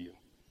 Neither should you.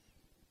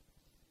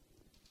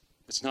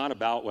 It's not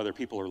about whether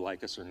people are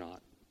like us or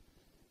not.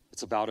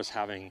 It's about us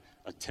having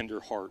a tender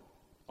heart,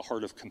 a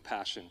heart of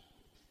compassion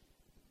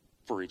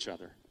for each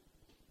other.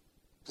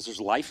 Because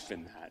there's life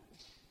in that.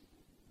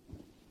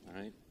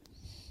 All right?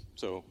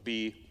 So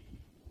be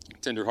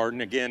tenderhearted.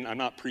 And again, I'm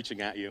not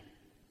preaching at you.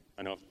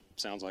 I know it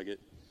sounds like it.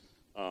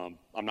 I'm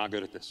not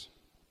good at this.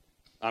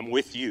 I'm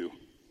with you.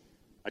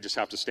 I just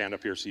have to stand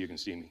up here so you can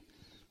see me.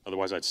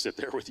 Otherwise, I'd sit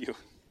there with you.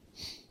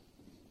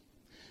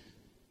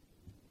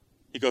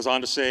 He goes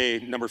on to say,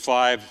 number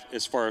 5,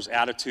 as far as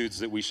attitudes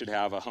that we should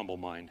have a humble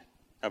mind.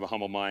 Have a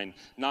humble mind.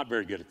 Not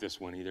very good at this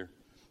one either.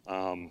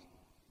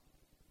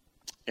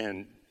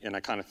 And I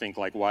kind of think,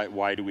 like,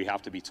 why do we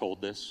have to be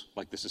told this?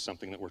 Like, this is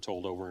something that we're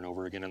told over and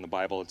over again in the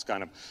Bible. It's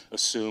kind of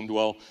assumed.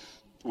 Well,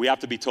 we have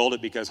to be told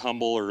it because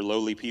humble or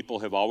lowly people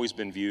have always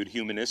been viewed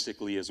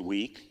humanistically as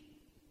weak,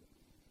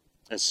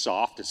 as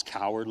soft, as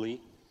cowardly.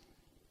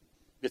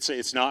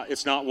 It's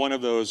not one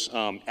of those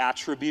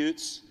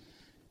attributes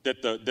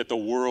that the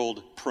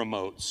world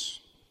promotes.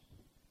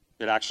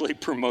 It actually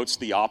promotes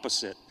the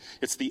opposite.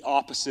 It's the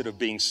opposite of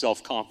being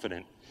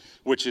self-confident,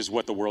 which is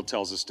what the world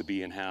tells us to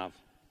be and have.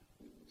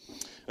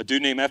 A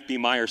dude named F.B.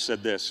 Meyer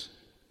said this: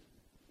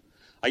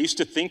 I used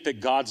to think that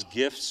God's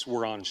gifts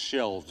were on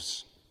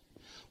shelves,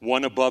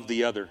 one above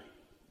the other.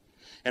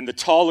 And the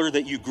taller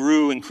that you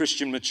grew in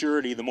Christian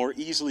maturity, the more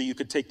easily you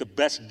could take the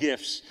best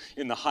gifts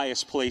in the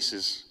highest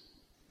places.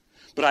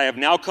 But I have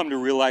now come to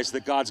realize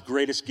that God's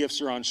greatest gifts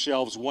are on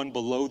shelves, one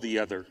below the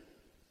other.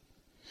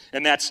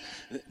 And that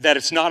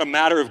it's not a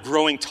matter of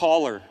growing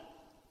taller,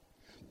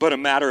 but a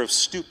matter of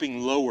stooping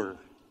lower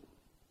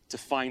to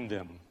find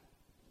them.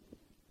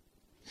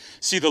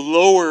 See, the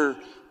lower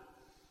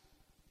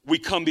we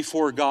come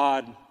before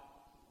God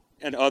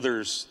and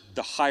others,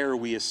 the higher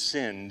we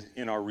ascend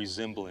in our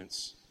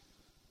resemblance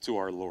to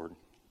our Lord.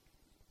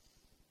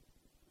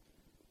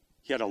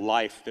 He had a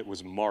life that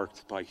was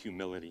marked by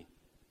humility.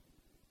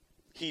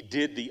 He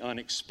did the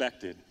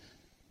unexpected.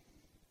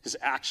 His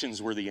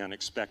actions were the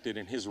unexpected,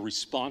 and his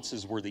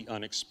responses were the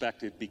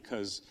unexpected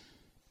because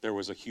there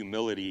was a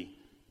humility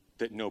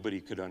that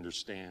nobody could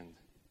understand,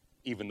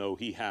 even though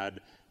he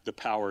had the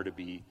power to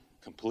be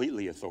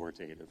completely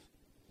authoritative.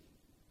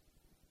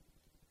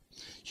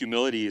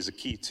 Humility is a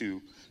key to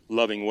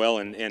loving well.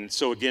 And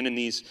so again, in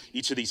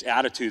each of these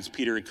attitudes,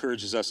 Peter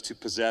encourages us to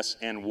possess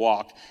and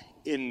walk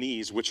in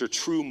these, which are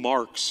true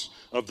marks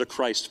of the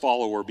Christ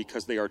follower,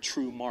 because they are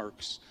true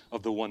marks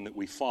of the one that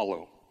we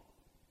follow.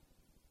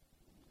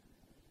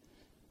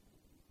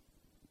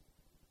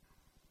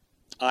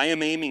 I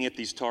am aiming at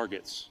these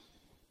targets.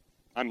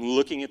 I'm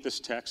looking at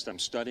this text. I'm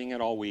studying it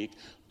all week.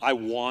 I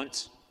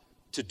want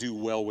to do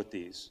well with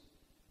these.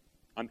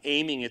 I'm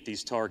aiming at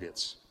these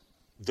targets,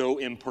 though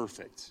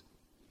imperfect.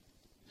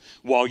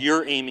 While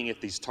you're aiming at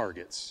these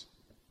targets,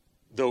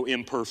 though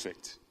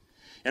imperfect.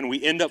 And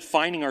we end up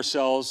finding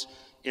ourselves,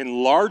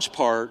 in large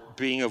part,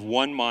 being of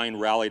one mind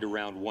rallied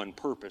around one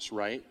purpose,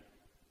 right?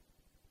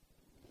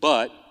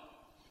 But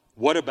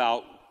what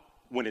about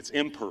when it's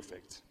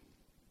imperfect?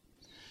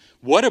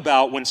 What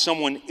about when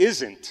someone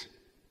isn't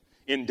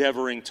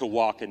endeavoring to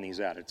walk in these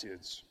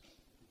attitudes?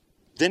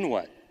 Then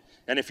what?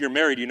 And if you're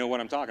married, you know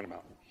what I'm talking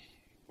about,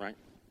 right?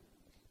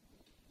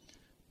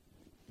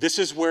 This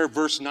is where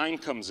verse 9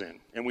 comes in,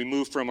 and we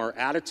move from our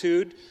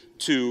attitude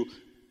to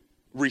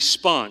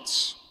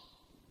response.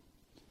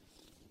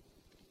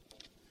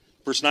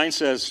 Verse 9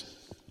 says,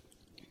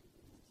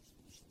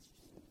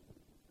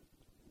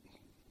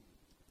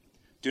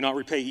 do not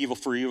repay evil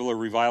for evil or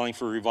reviling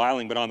for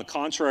reviling, but on the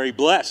contrary,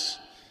 bless.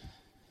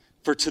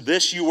 For to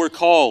this you were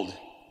called,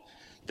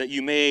 that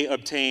you may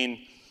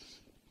obtain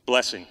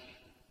blessing.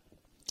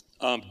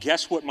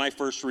 Guess what my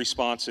first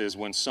response is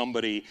when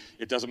somebody,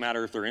 it doesn't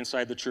matter if they're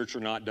inside the church or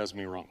not, does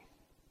me wrong?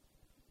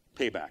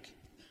 Payback.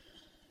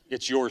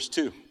 It's yours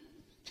too.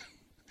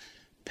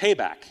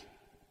 Payback.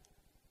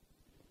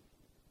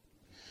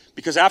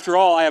 Because after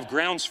all, I have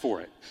grounds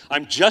for it.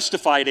 I'm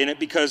justified in it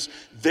because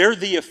they're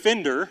the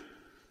offender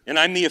and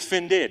I'm the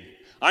offended.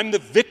 I'm the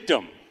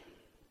victim.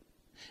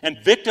 And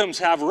victims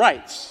have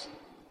rights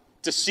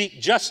to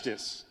seek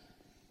justice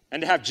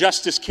and to have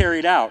justice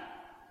carried out.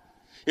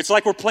 It's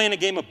like we're playing a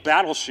game of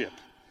Battleship.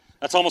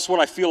 That's almost what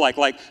I feel like.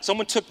 Like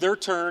someone took their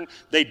turn,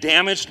 they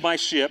damaged my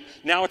ship.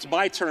 Now it's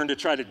my turn to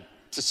try to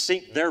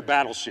sink their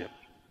battleship.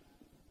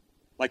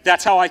 Like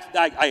that's how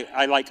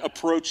I like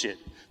approach it.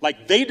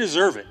 Like they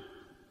deserve it.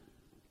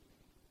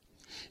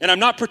 And I'm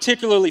not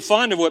particularly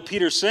fond of what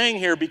Peter's saying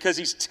here because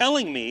he's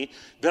telling me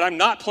that I'm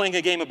not playing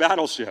a game of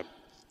Battleship.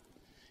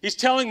 He's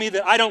telling me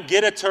that I don't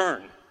get a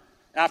turn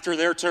after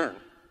their turn.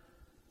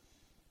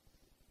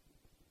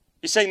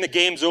 He's saying the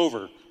game's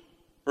over,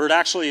 or it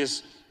actually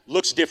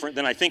looks different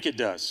than I think it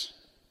does.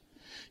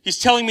 He's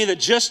telling me that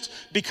just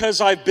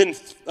because I've been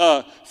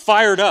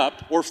fired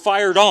up or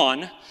fired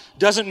on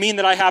doesn't mean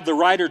that I have the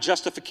right or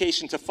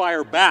justification to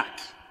fire back.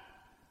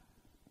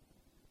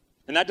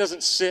 And that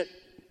doesn't sit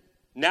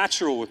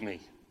natural with me.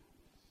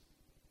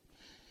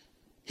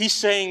 He's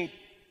saying,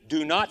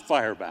 do not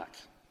fire back.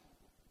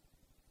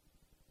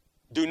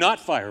 Do not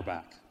fire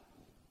back.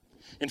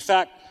 In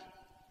fact,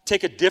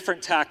 take a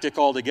different tactic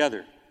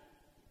altogether.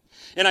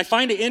 And I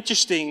find it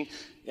interesting,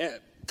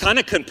 kind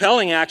of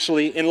compelling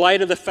actually, in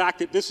light of the fact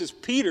that this is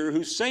Peter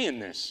who's saying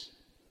this.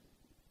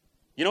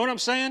 You know what I'm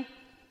saying?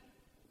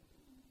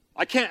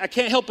 I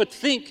can't help but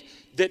think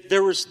that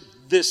there was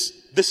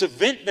this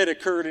event that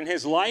occurred in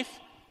his life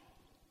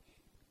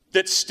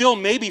that's still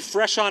maybe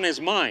fresh on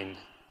his mind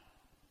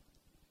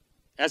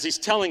as he's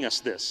telling us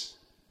this.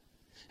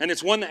 And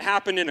it's one that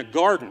happened in a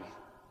garden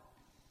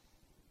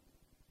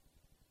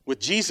with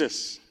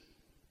Jesus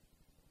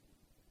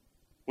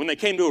when they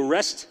came to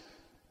arrest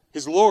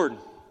his Lord. You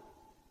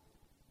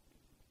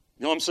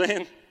know what I'm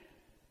saying?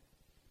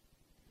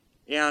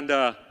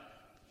 And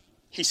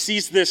he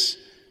sees this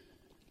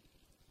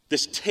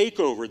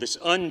takeover, this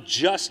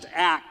unjust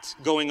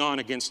act going on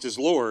against his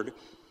Lord.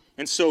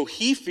 And so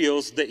he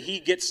feels that he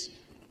gets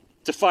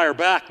to fire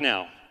back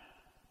now.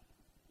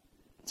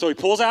 So he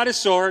pulls out his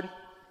sword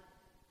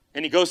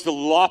and he goes to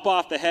lop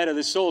off the head of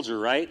the soldier,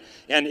 right?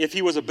 And if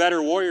he was a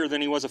better warrior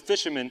than he was a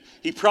fisherman,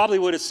 he probably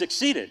would have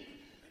succeeded.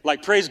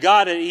 Like, praise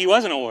God, he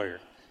wasn't a warrior.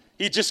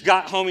 He just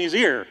got homie's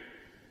ear,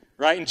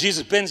 right? And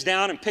Jesus bends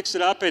down and picks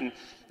it up and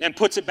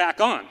puts it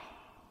back on,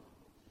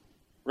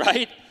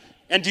 right?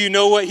 And do you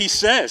know what he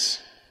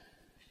says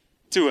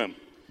to him?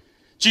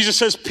 Jesus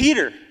says,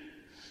 Peter,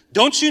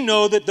 don't you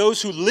know that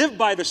those who live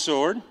by the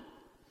sword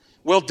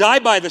will die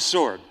by the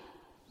sword?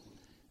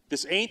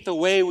 This ain't the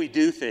way we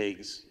do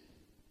things.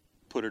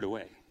 Put it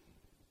away.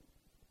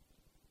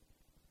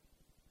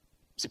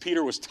 See,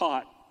 Peter was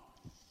taught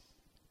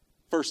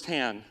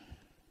firsthand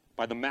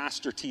by the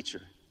master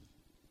teacher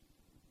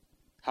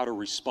how to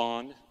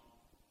respond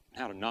and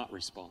how to not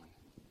respond.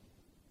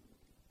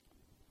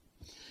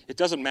 It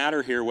doesn't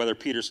matter here whether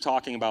Peter's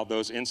talking about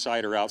those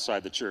inside or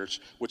outside the church,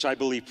 which I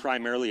believe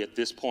primarily at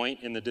this point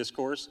in the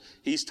discourse,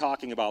 he's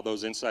talking about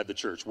those inside the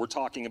church. We're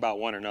talking about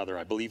one another.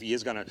 I believe he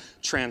is going to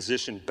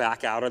transition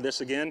back out of this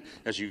again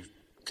as you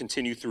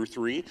continue through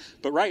 3.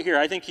 But right here,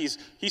 I think he's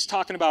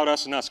talking about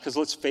us and us, because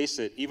let's face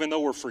it, even though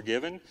we're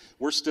forgiven,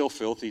 we're still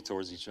filthy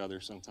towards each other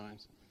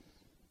sometimes.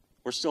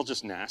 We're still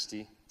just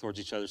nasty towards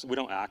each other. We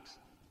don't act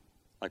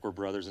like we're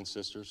brothers and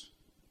sisters.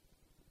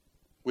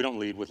 We don't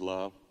lead with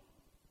love.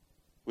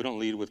 We don't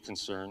lead with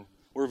concern.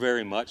 We're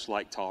very much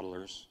like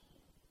toddlers,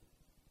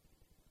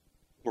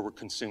 where we're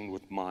consumed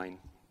with mine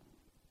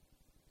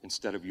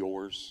instead of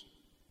yours.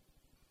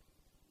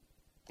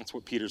 That's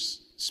what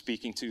Peter's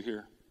speaking to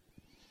here.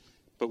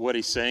 But what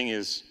he's saying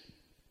is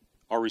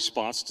our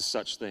response to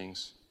such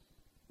things,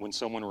 when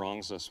someone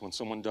wrongs us, when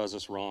someone does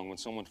us wrong, when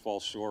someone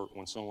falls short,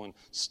 when someone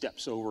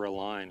steps over a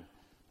line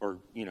or,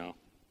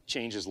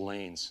 changes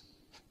lanes,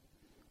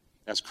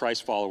 as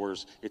Christ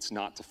followers, it's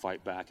not to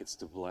fight back, it's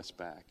to bless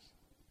back.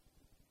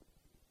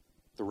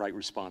 The right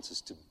response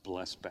is to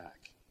bless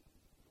back,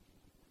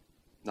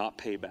 not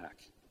pay back.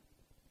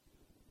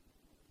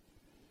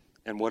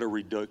 And what a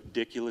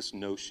ridiculous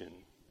notion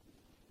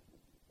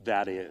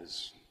that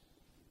is.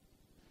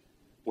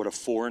 What a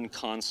foreign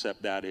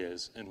concept that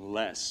is,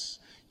 unless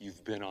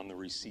you've been on the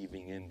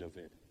receiving end of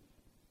it.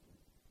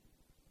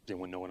 Does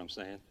anyone know what I'm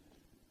saying?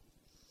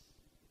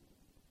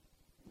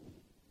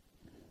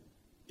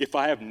 If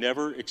I have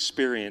never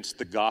experienced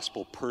the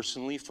gospel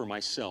personally for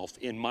myself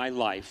in my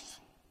life,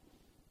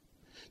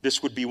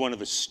 this would be one of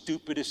the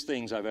stupidest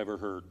things I've ever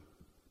heard. You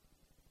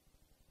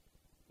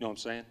know what I'm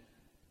saying?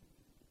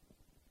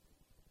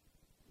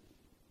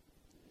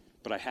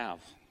 But I have.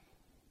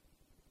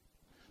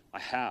 I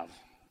have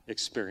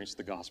experienced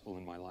the gospel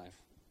in my life.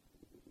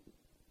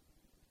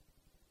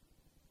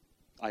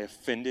 I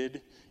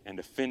offended and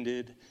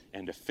offended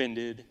and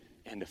offended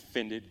and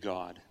offended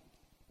God.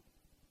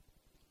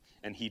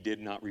 And he did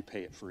not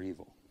repay it for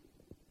evil.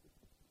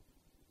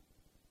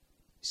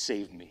 He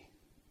saved me.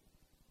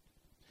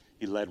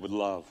 He led with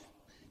love.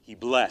 He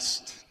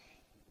blessed.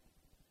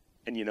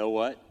 And you know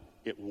what?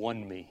 It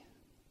won me.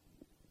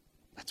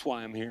 That's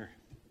why I'm here.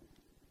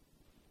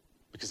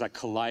 Because I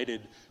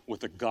collided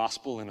with a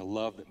gospel and a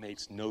love that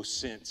makes no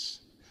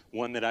sense.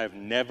 One that I've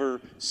never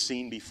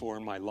seen before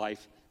in my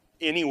life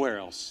anywhere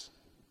else.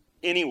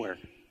 Anywhere.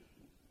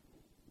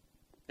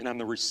 And I'm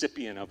the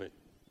recipient of it.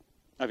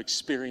 I've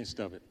experienced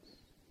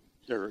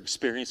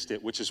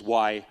it, which is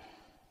why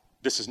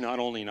this is not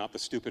only not the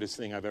stupidest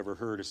thing I've ever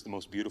heard, it's the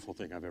most beautiful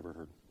thing I've ever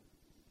heard.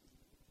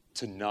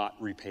 To not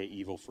repay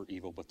evil for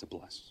evil, but to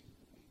bless.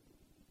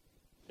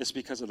 It's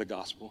because of the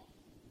gospel.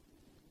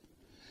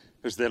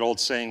 There's that old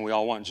saying, we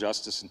all want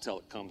justice until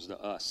it comes to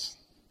us.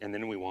 And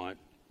then we want,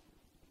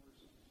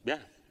 then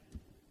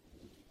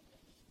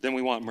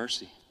we want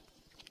mercy.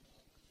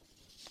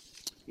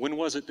 When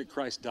was it that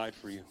Christ died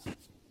for you?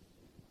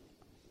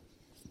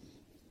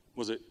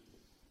 Was it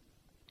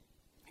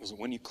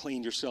when you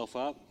cleaned yourself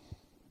up?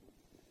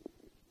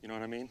 You know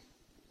what I mean?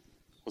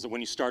 Was it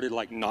when you started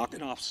like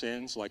knocking off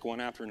sins like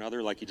one after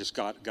another, like you just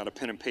got a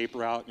pen and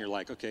paper out and you're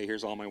like, okay,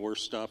 here's all my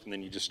worst stuff, and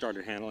then you just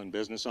started handling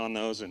business on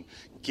those and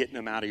getting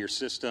them out of your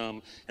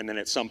system, and then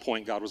at some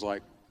point God was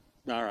like,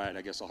 all right,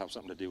 I guess I'll have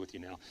something to do with you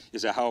now.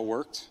 Is that how it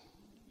worked?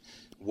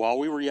 While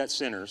we were yet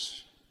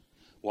sinners,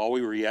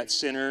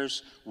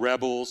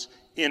 rebels,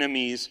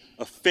 enemies,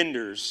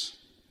 offenders,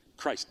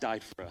 Christ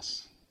died for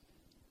us.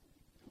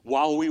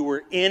 While we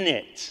were in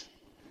it,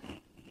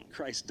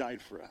 Christ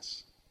died for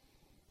us.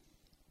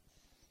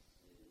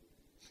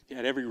 He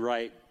had every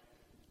right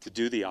to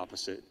do the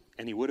opposite,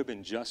 and he would have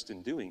been just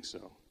in doing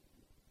so.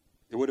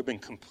 There would have been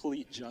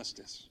complete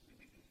justice.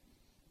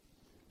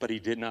 But he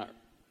did not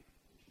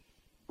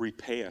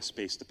repay us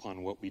based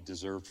upon what we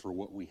deserved for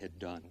what we had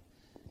done.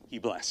 He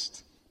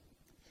blessed.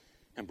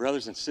 And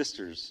brothers and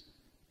sisters,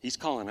 he's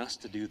calling us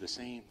to do the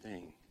same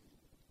thing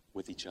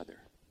with each other.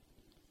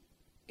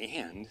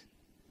 And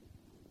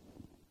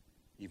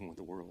even with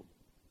the world.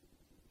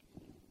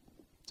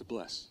 To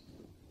bless.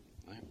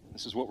 Right?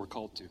 This is what we're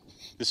called to.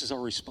 This is our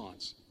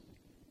response.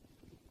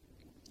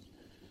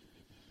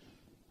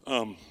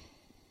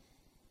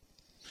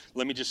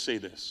 Let me just say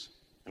this,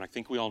 and I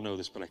think we all know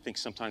this, but I think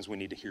sometimes we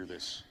need to hear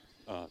this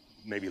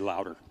maybe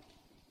louder.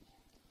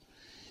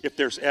 If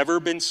there's ever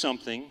been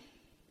something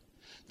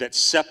that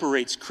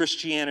separates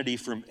Christianity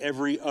from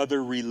every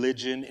other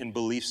religion and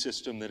belief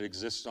system that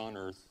exists on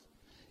earth,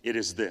 it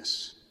is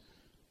this.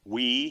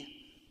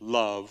 We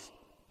love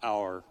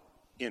our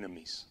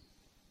enemies.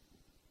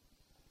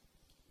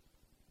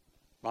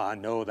 I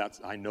know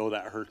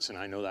that hurts, and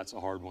I know that's a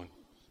hard one.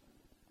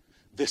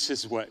 This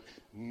is what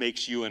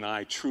makes you and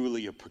I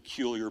truly a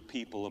peculiar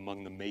people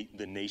among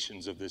the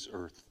nations of this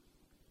earth.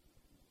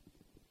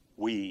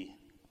 We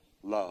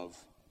love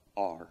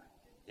our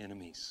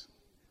enemies.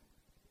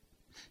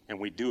 And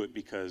we do it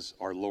because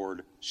our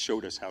Lord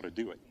showed us how to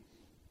do it.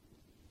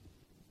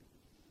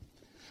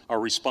 Our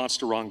response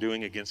to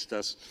wrongdoing against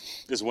us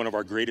is one of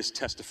our greatest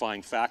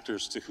testifying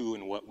factors to who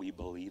and what we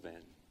believe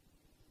in.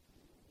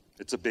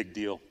 It's a big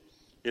deal.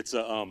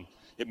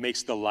 It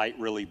makes the light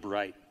really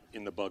bright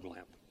in the bug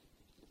lamp,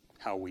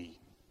 how we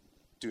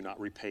do not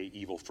repay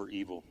evil for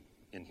evil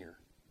in here.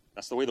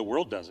 That's the way the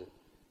world does it.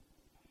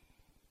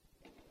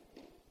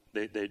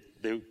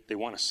 They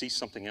want to see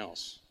something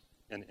else,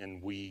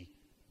 and we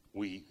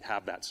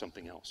have that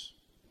something else.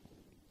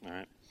 All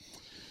right,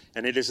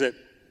 and it is that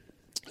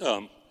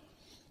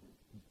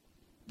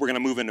we're going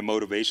to move into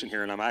motivation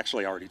here, and I'm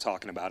actually already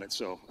talking about it,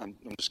 so I'm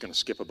just going to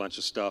skip a bunch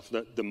of stuff.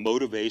 The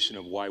motivation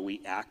of why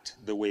we act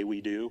the way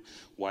we do,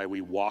 why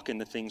we walk in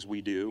the things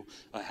we do,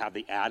 have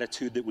the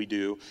attitude that we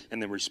do,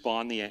 and then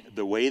respond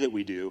the way that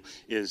we do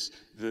is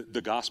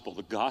the gospel.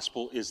 The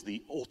gospel is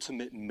the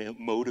ultimate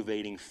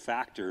motivating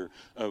factor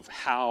of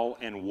how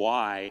and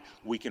why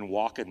we can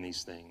walk in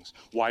these things,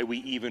 why we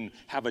even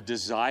have a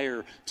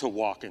desire to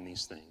walk in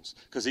these things,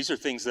 because these are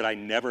things that I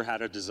never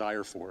had a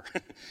desire for.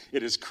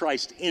 It is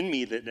Christ in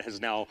me that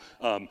has now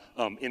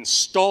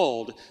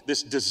installed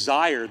this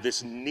desire,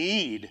 this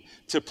need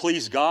to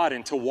please God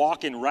and to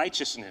walk in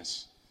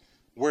righteousness.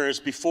 Whereas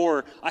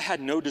before, I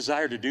had no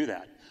desire to do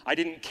that. I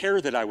didn't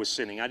care that I was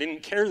sinning. I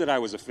didn't care that I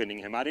was offending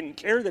him. I didn't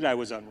care that I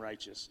was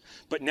unrighteous.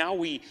 But now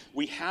we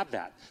have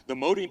that. The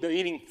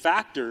motivating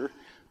factor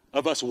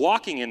of us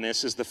walking in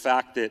this is the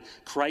fact that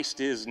Christ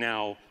is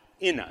now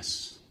in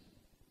us.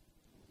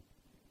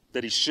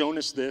 That he's shown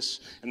us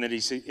this and that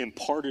he's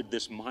imparted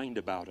this mind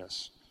about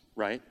us,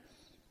 right?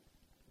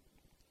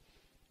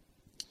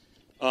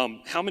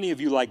 How many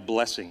of you like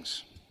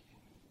blessings?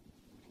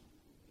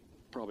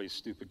 Probably a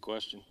stupid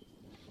question.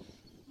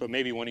 But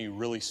maybe one of you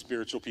really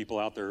spiritual people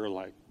out there are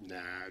like,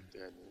 nah.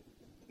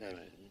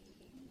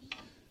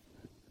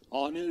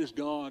 All I need is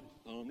God.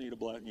 I don't need a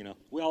blessing.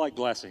 We all like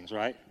blessings,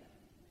 right?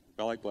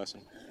 We all like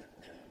blessings.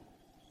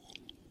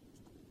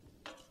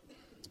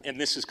 And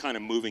this is kind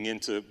of moving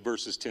into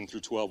verses 10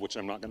 through 12, which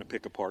I'm not going to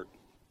pick apart.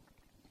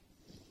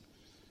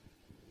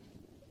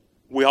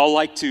 We all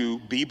like to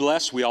be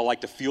blessed. We all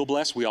like to feel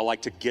blessed. We all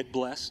like to get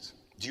blessed.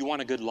 Do you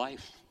want a good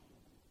life?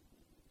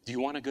 Do you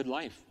want a good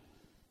life?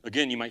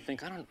 Again, you might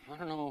think, I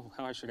don't know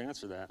how I should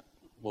answer that.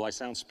 Will I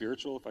sound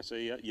spiritual if I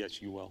say yeah?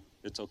 Yes, you will.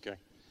 It's okay.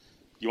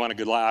 You want a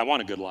good life? I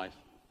want a good life.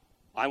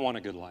 I want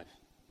a good life.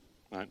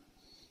 Right?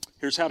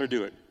 Here's how to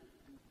do it.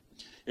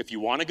 If you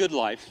want a good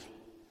life,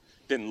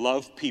 then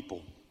love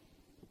people.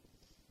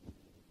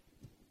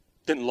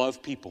 Then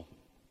love people.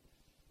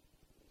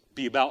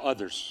 Be about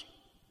others,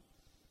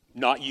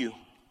 not you.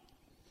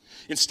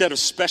 Instead of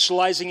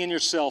specializing in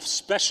yourself,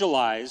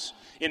 specialize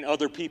in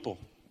other people.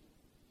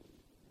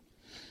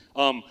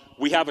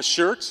 We have a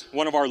shirt,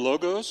 one of our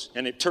logos,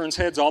 and it turns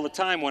heads all the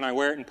time when I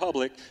wear it in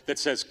public, that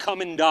says,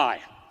 "Come and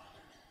die."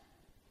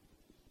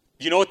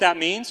 You know what that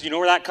means? You know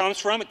where that comes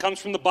from? It comes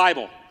from the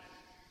Bible.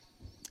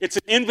 It's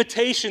an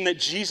invitation that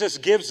Jesus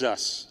gives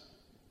us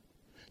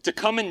to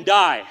come and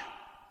die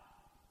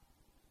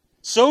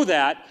so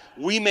that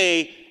we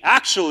may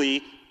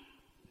actually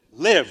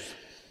live.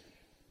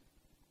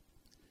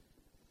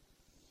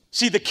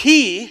 See, the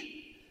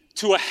key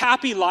to a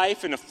happy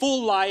life and a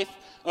full life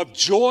of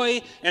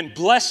joy and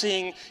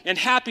blessing and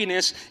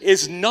happiness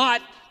is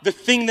not the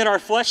thing that our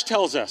flesh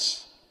tells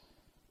us,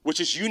 which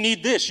is you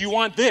need this, you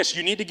want this,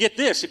 you need to get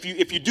this. If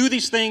you do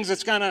these things,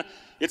 it's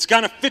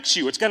gonna fix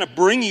you. It's gonna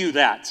bring you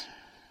that.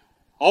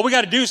 All we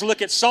got to do is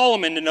look at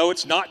Solomon to know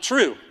it's not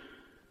true.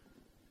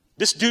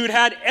 This dude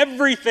had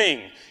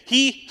everything.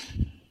 I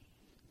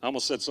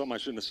almost said something I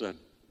shouldn't have said.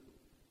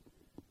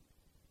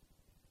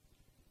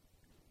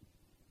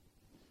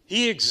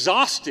 He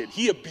exhausted,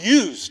 he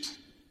abused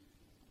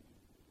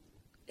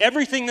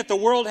everything that the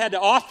world had to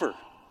offer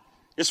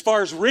as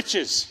far as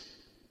riches.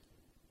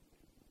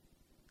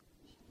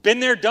 Been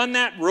there, done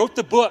that, wrote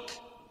the book,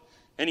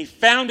 and he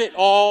found it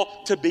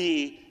all to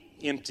be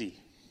empty.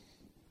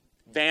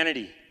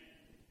 Vanity.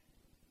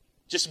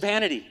 Just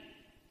vanity.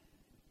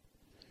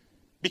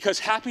 Because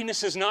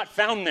happiness is not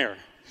found there.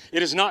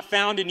 It is not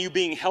found in you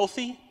being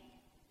healthy.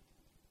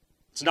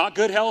 It's not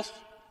good health.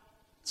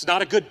 It's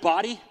not a good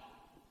body.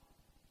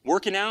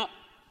 Working out.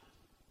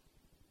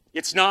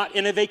 It's not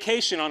in a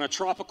vacation on a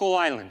tropical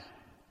island.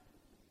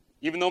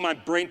 Even though my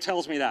brain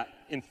tells me that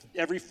in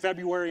every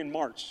February and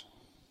March.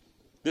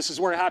 This is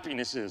where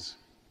happiness is.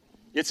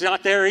 It's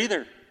not there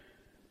either.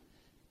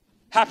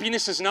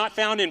 Happiness is not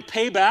found in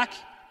payback,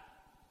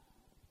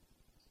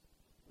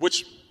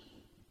 which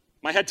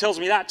my head tells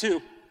me that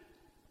too.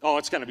 Oh,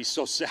 it's going to be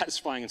so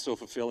satisfying and so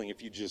fulfilling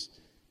if you just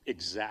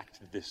exact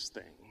this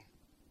thing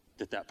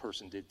that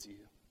person did to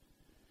you.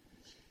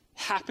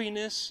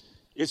 Happiness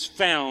is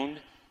found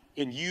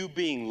in you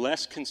being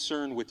less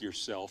concerned with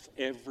yourself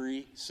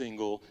every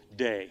single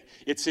day.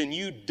 It's in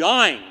you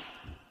dying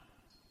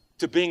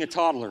to being a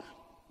toddler,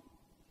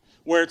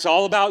 where it's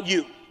all about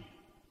you.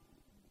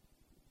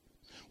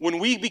 When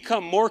we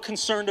become more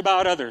concerned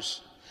about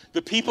others,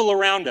 the people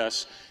around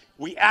us,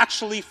 we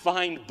actually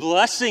find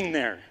blessing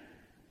there.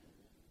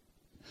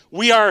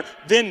 We are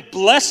then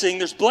blessing.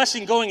 There's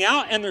blessing going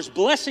out and there's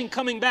blessing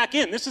coming back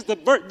in. This is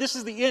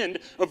the end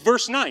of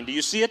verse 9. Do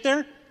you see it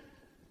there?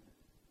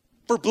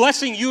 For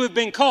blessing you have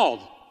been called.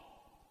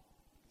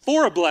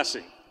 For a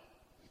blessing.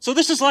 So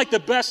this is like the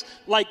best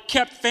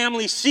kept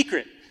family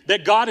secret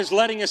that God is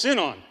letting us in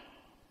on.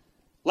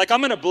 Like,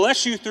 I'm going to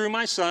bless you through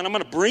my son. I'm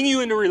going to bring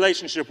you into a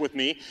relationship with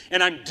me.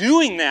 And I'm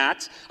doing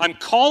that. I'm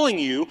calling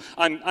you.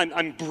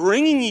 I'm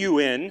bringing you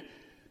in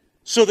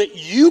so that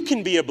you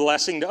can be a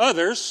blessing to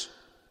others.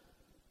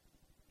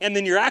 And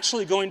then you're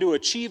actually going to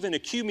achieve and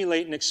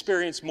accumulate and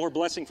experience more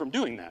blessing from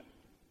doing that.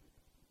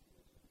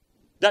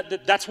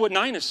 That's what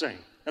 9 is saying.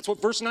 That's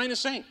what verse 9 is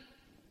saying.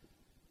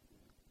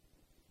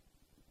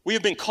 We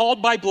have been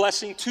called by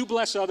blessing to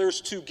bless others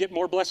to get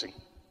more blessing.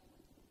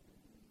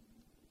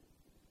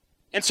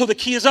 And so the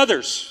key is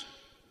others.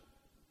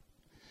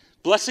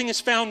 Blessing is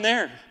found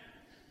there.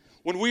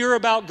 When we are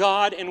about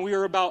God and we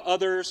are about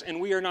others and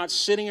we are not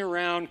sitting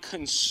around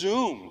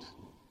consumed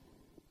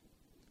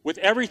with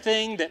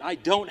everything that I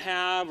don't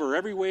have or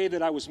every way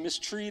that I was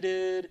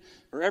mistreated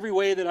or every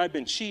way that I've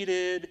been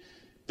cheated,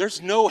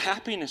 there's no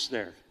happiness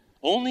there.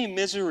 Only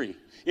misery.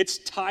 It's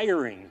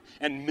tiring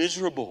and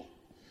miserable.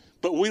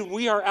 But when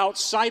we are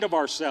outside of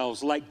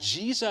ourselves like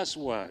Jesus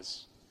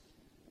was,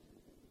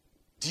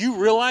 do you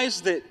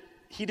realize that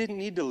he didn't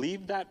need to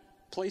leave that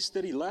place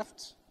that he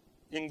left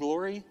in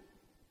glory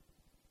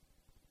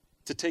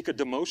to take a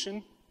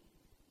demotion,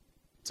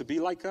 to be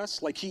like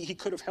us? Like he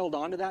could have held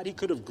on to that. He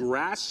could have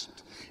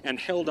grasped and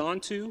held on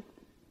to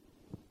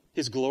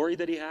his glory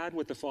that he had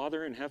with the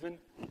Father in heaven.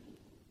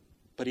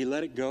 But he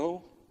let it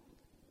go.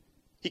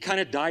 He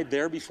kind of died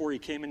there before he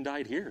came and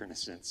died here, in a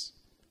sense.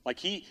 Like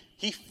he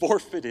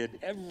forfeited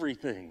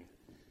everything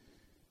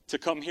to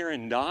come here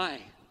and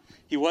die.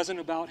 He wasn't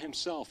about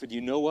himself. And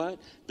you know what?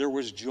 There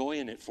was joy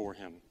in it for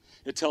him.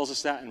 It tells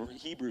us that in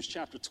Hebrews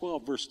chapter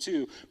 12, verse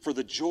 2. For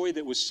the joy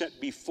that was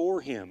set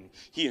before him,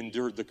 he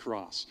endured the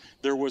cross.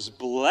 There was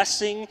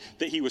blessing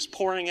that he was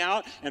pouring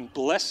out and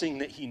blessing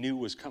that he knew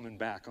was coming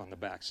back on the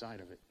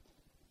backside of it.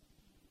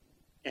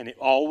 And it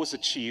all was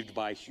achieved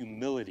by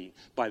humility,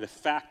 by the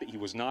fact that he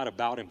was not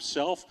about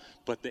himself,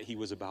 but that he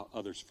was about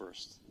others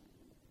first.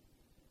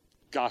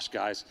 Gosh,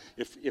 guys,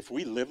 if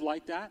we live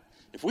like that,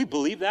 if we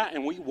believe that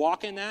and we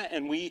walk in that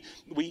and we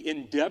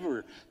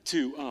endeavor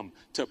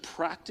to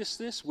practice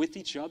this with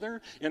each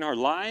other in our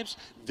lives,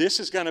 this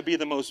is going to be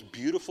the most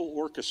beautiful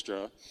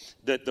orchestra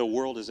that the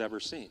world has ever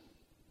seen.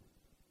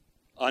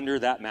 Under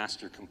that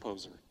master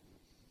composer.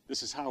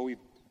 This is how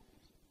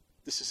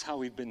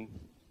we've been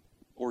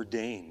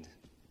ordained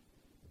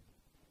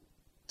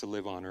to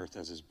live on earth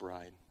as his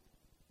bride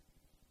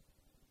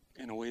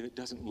in a way that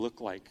doesn't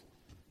look like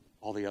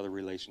all the other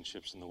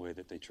relationships and the way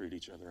that they treat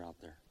each other out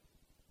there.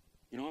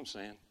 You know what I'm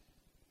saying?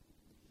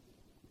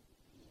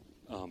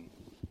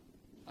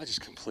 I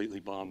just completely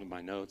bombed in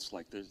my notes.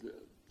 Like,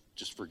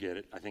 just forget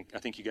it. I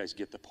think you guys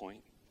get the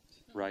point,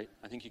 right?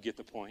 I think you get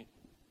the point.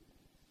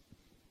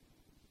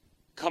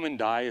 Come and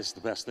die is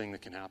the best thing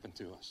that can happen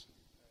to us.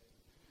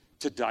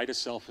 To die to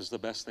self is the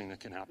best thing that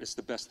can happen. It's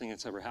the best thing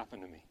that's ever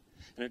happened to me.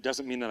 And it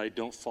doesn't mean that I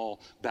don't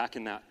fall back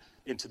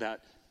into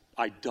that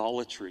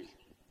idolatry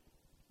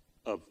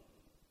of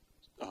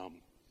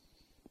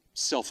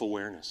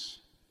self-awareness.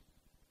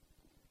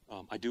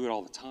 I do it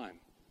all the time.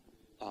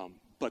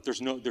 But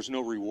there's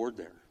no reward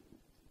there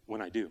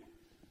when I do.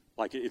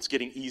 Like, it's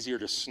getting easier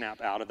to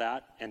snap out of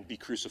that and be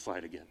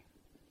crucified again.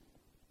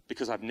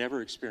 Because I've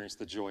never experienced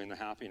the joy and the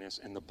happiness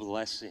and the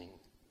blessing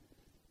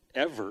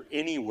ever,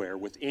 anywhere,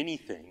 with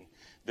anything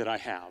that I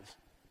have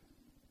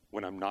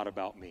when I'm not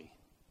about me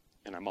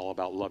and I'm all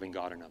about loving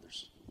God and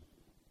others.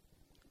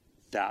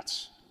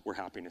 That's where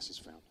happiness is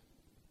found.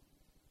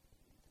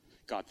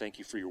 God, thank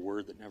you for your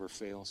word that never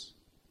fails.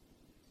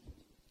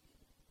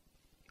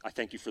 I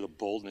thank you for the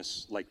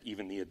boldness, like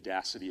even the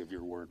audacity of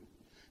your word,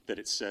 that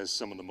it says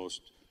some of the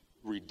most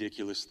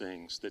ridiculous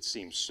things that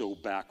seem so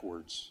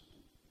backwards,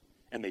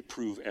 and they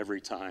prove every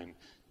time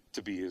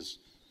to be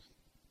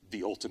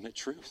the ultimate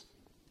truth.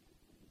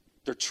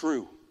 They're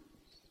true.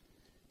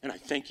 And I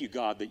thank you,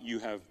 God, that you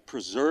have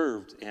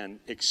preserved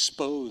and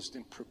exposed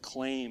and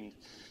proclaimed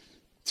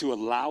to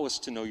allow us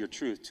to know your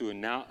truth, to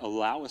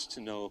allow us to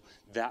know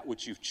that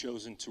which you've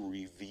chosen to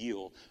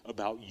reveal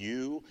about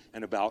you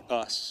and about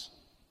us.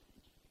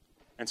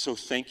 And so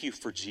thank you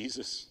for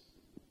Jesus.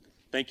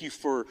 Thank you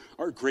for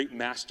our great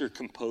master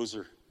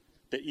composer,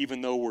 that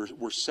even though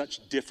we're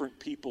such different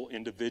people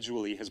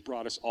individually, has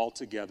brought us all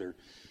together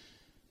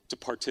to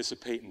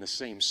participate in the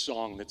same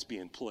song that's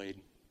being played.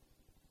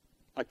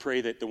 I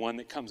pray that the one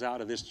that comes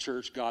out of this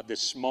church, God,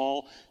 this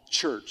small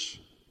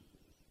church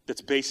that's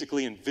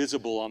basically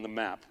invisible on the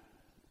map,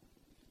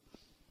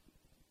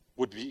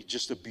 would be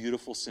just a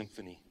beautiful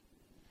symphony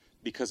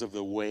because of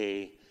the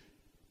way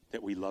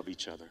that we love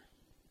each other.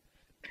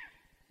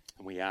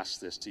 And we ask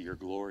this to your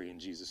glory in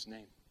Jesus'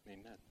 name.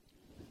 Amen.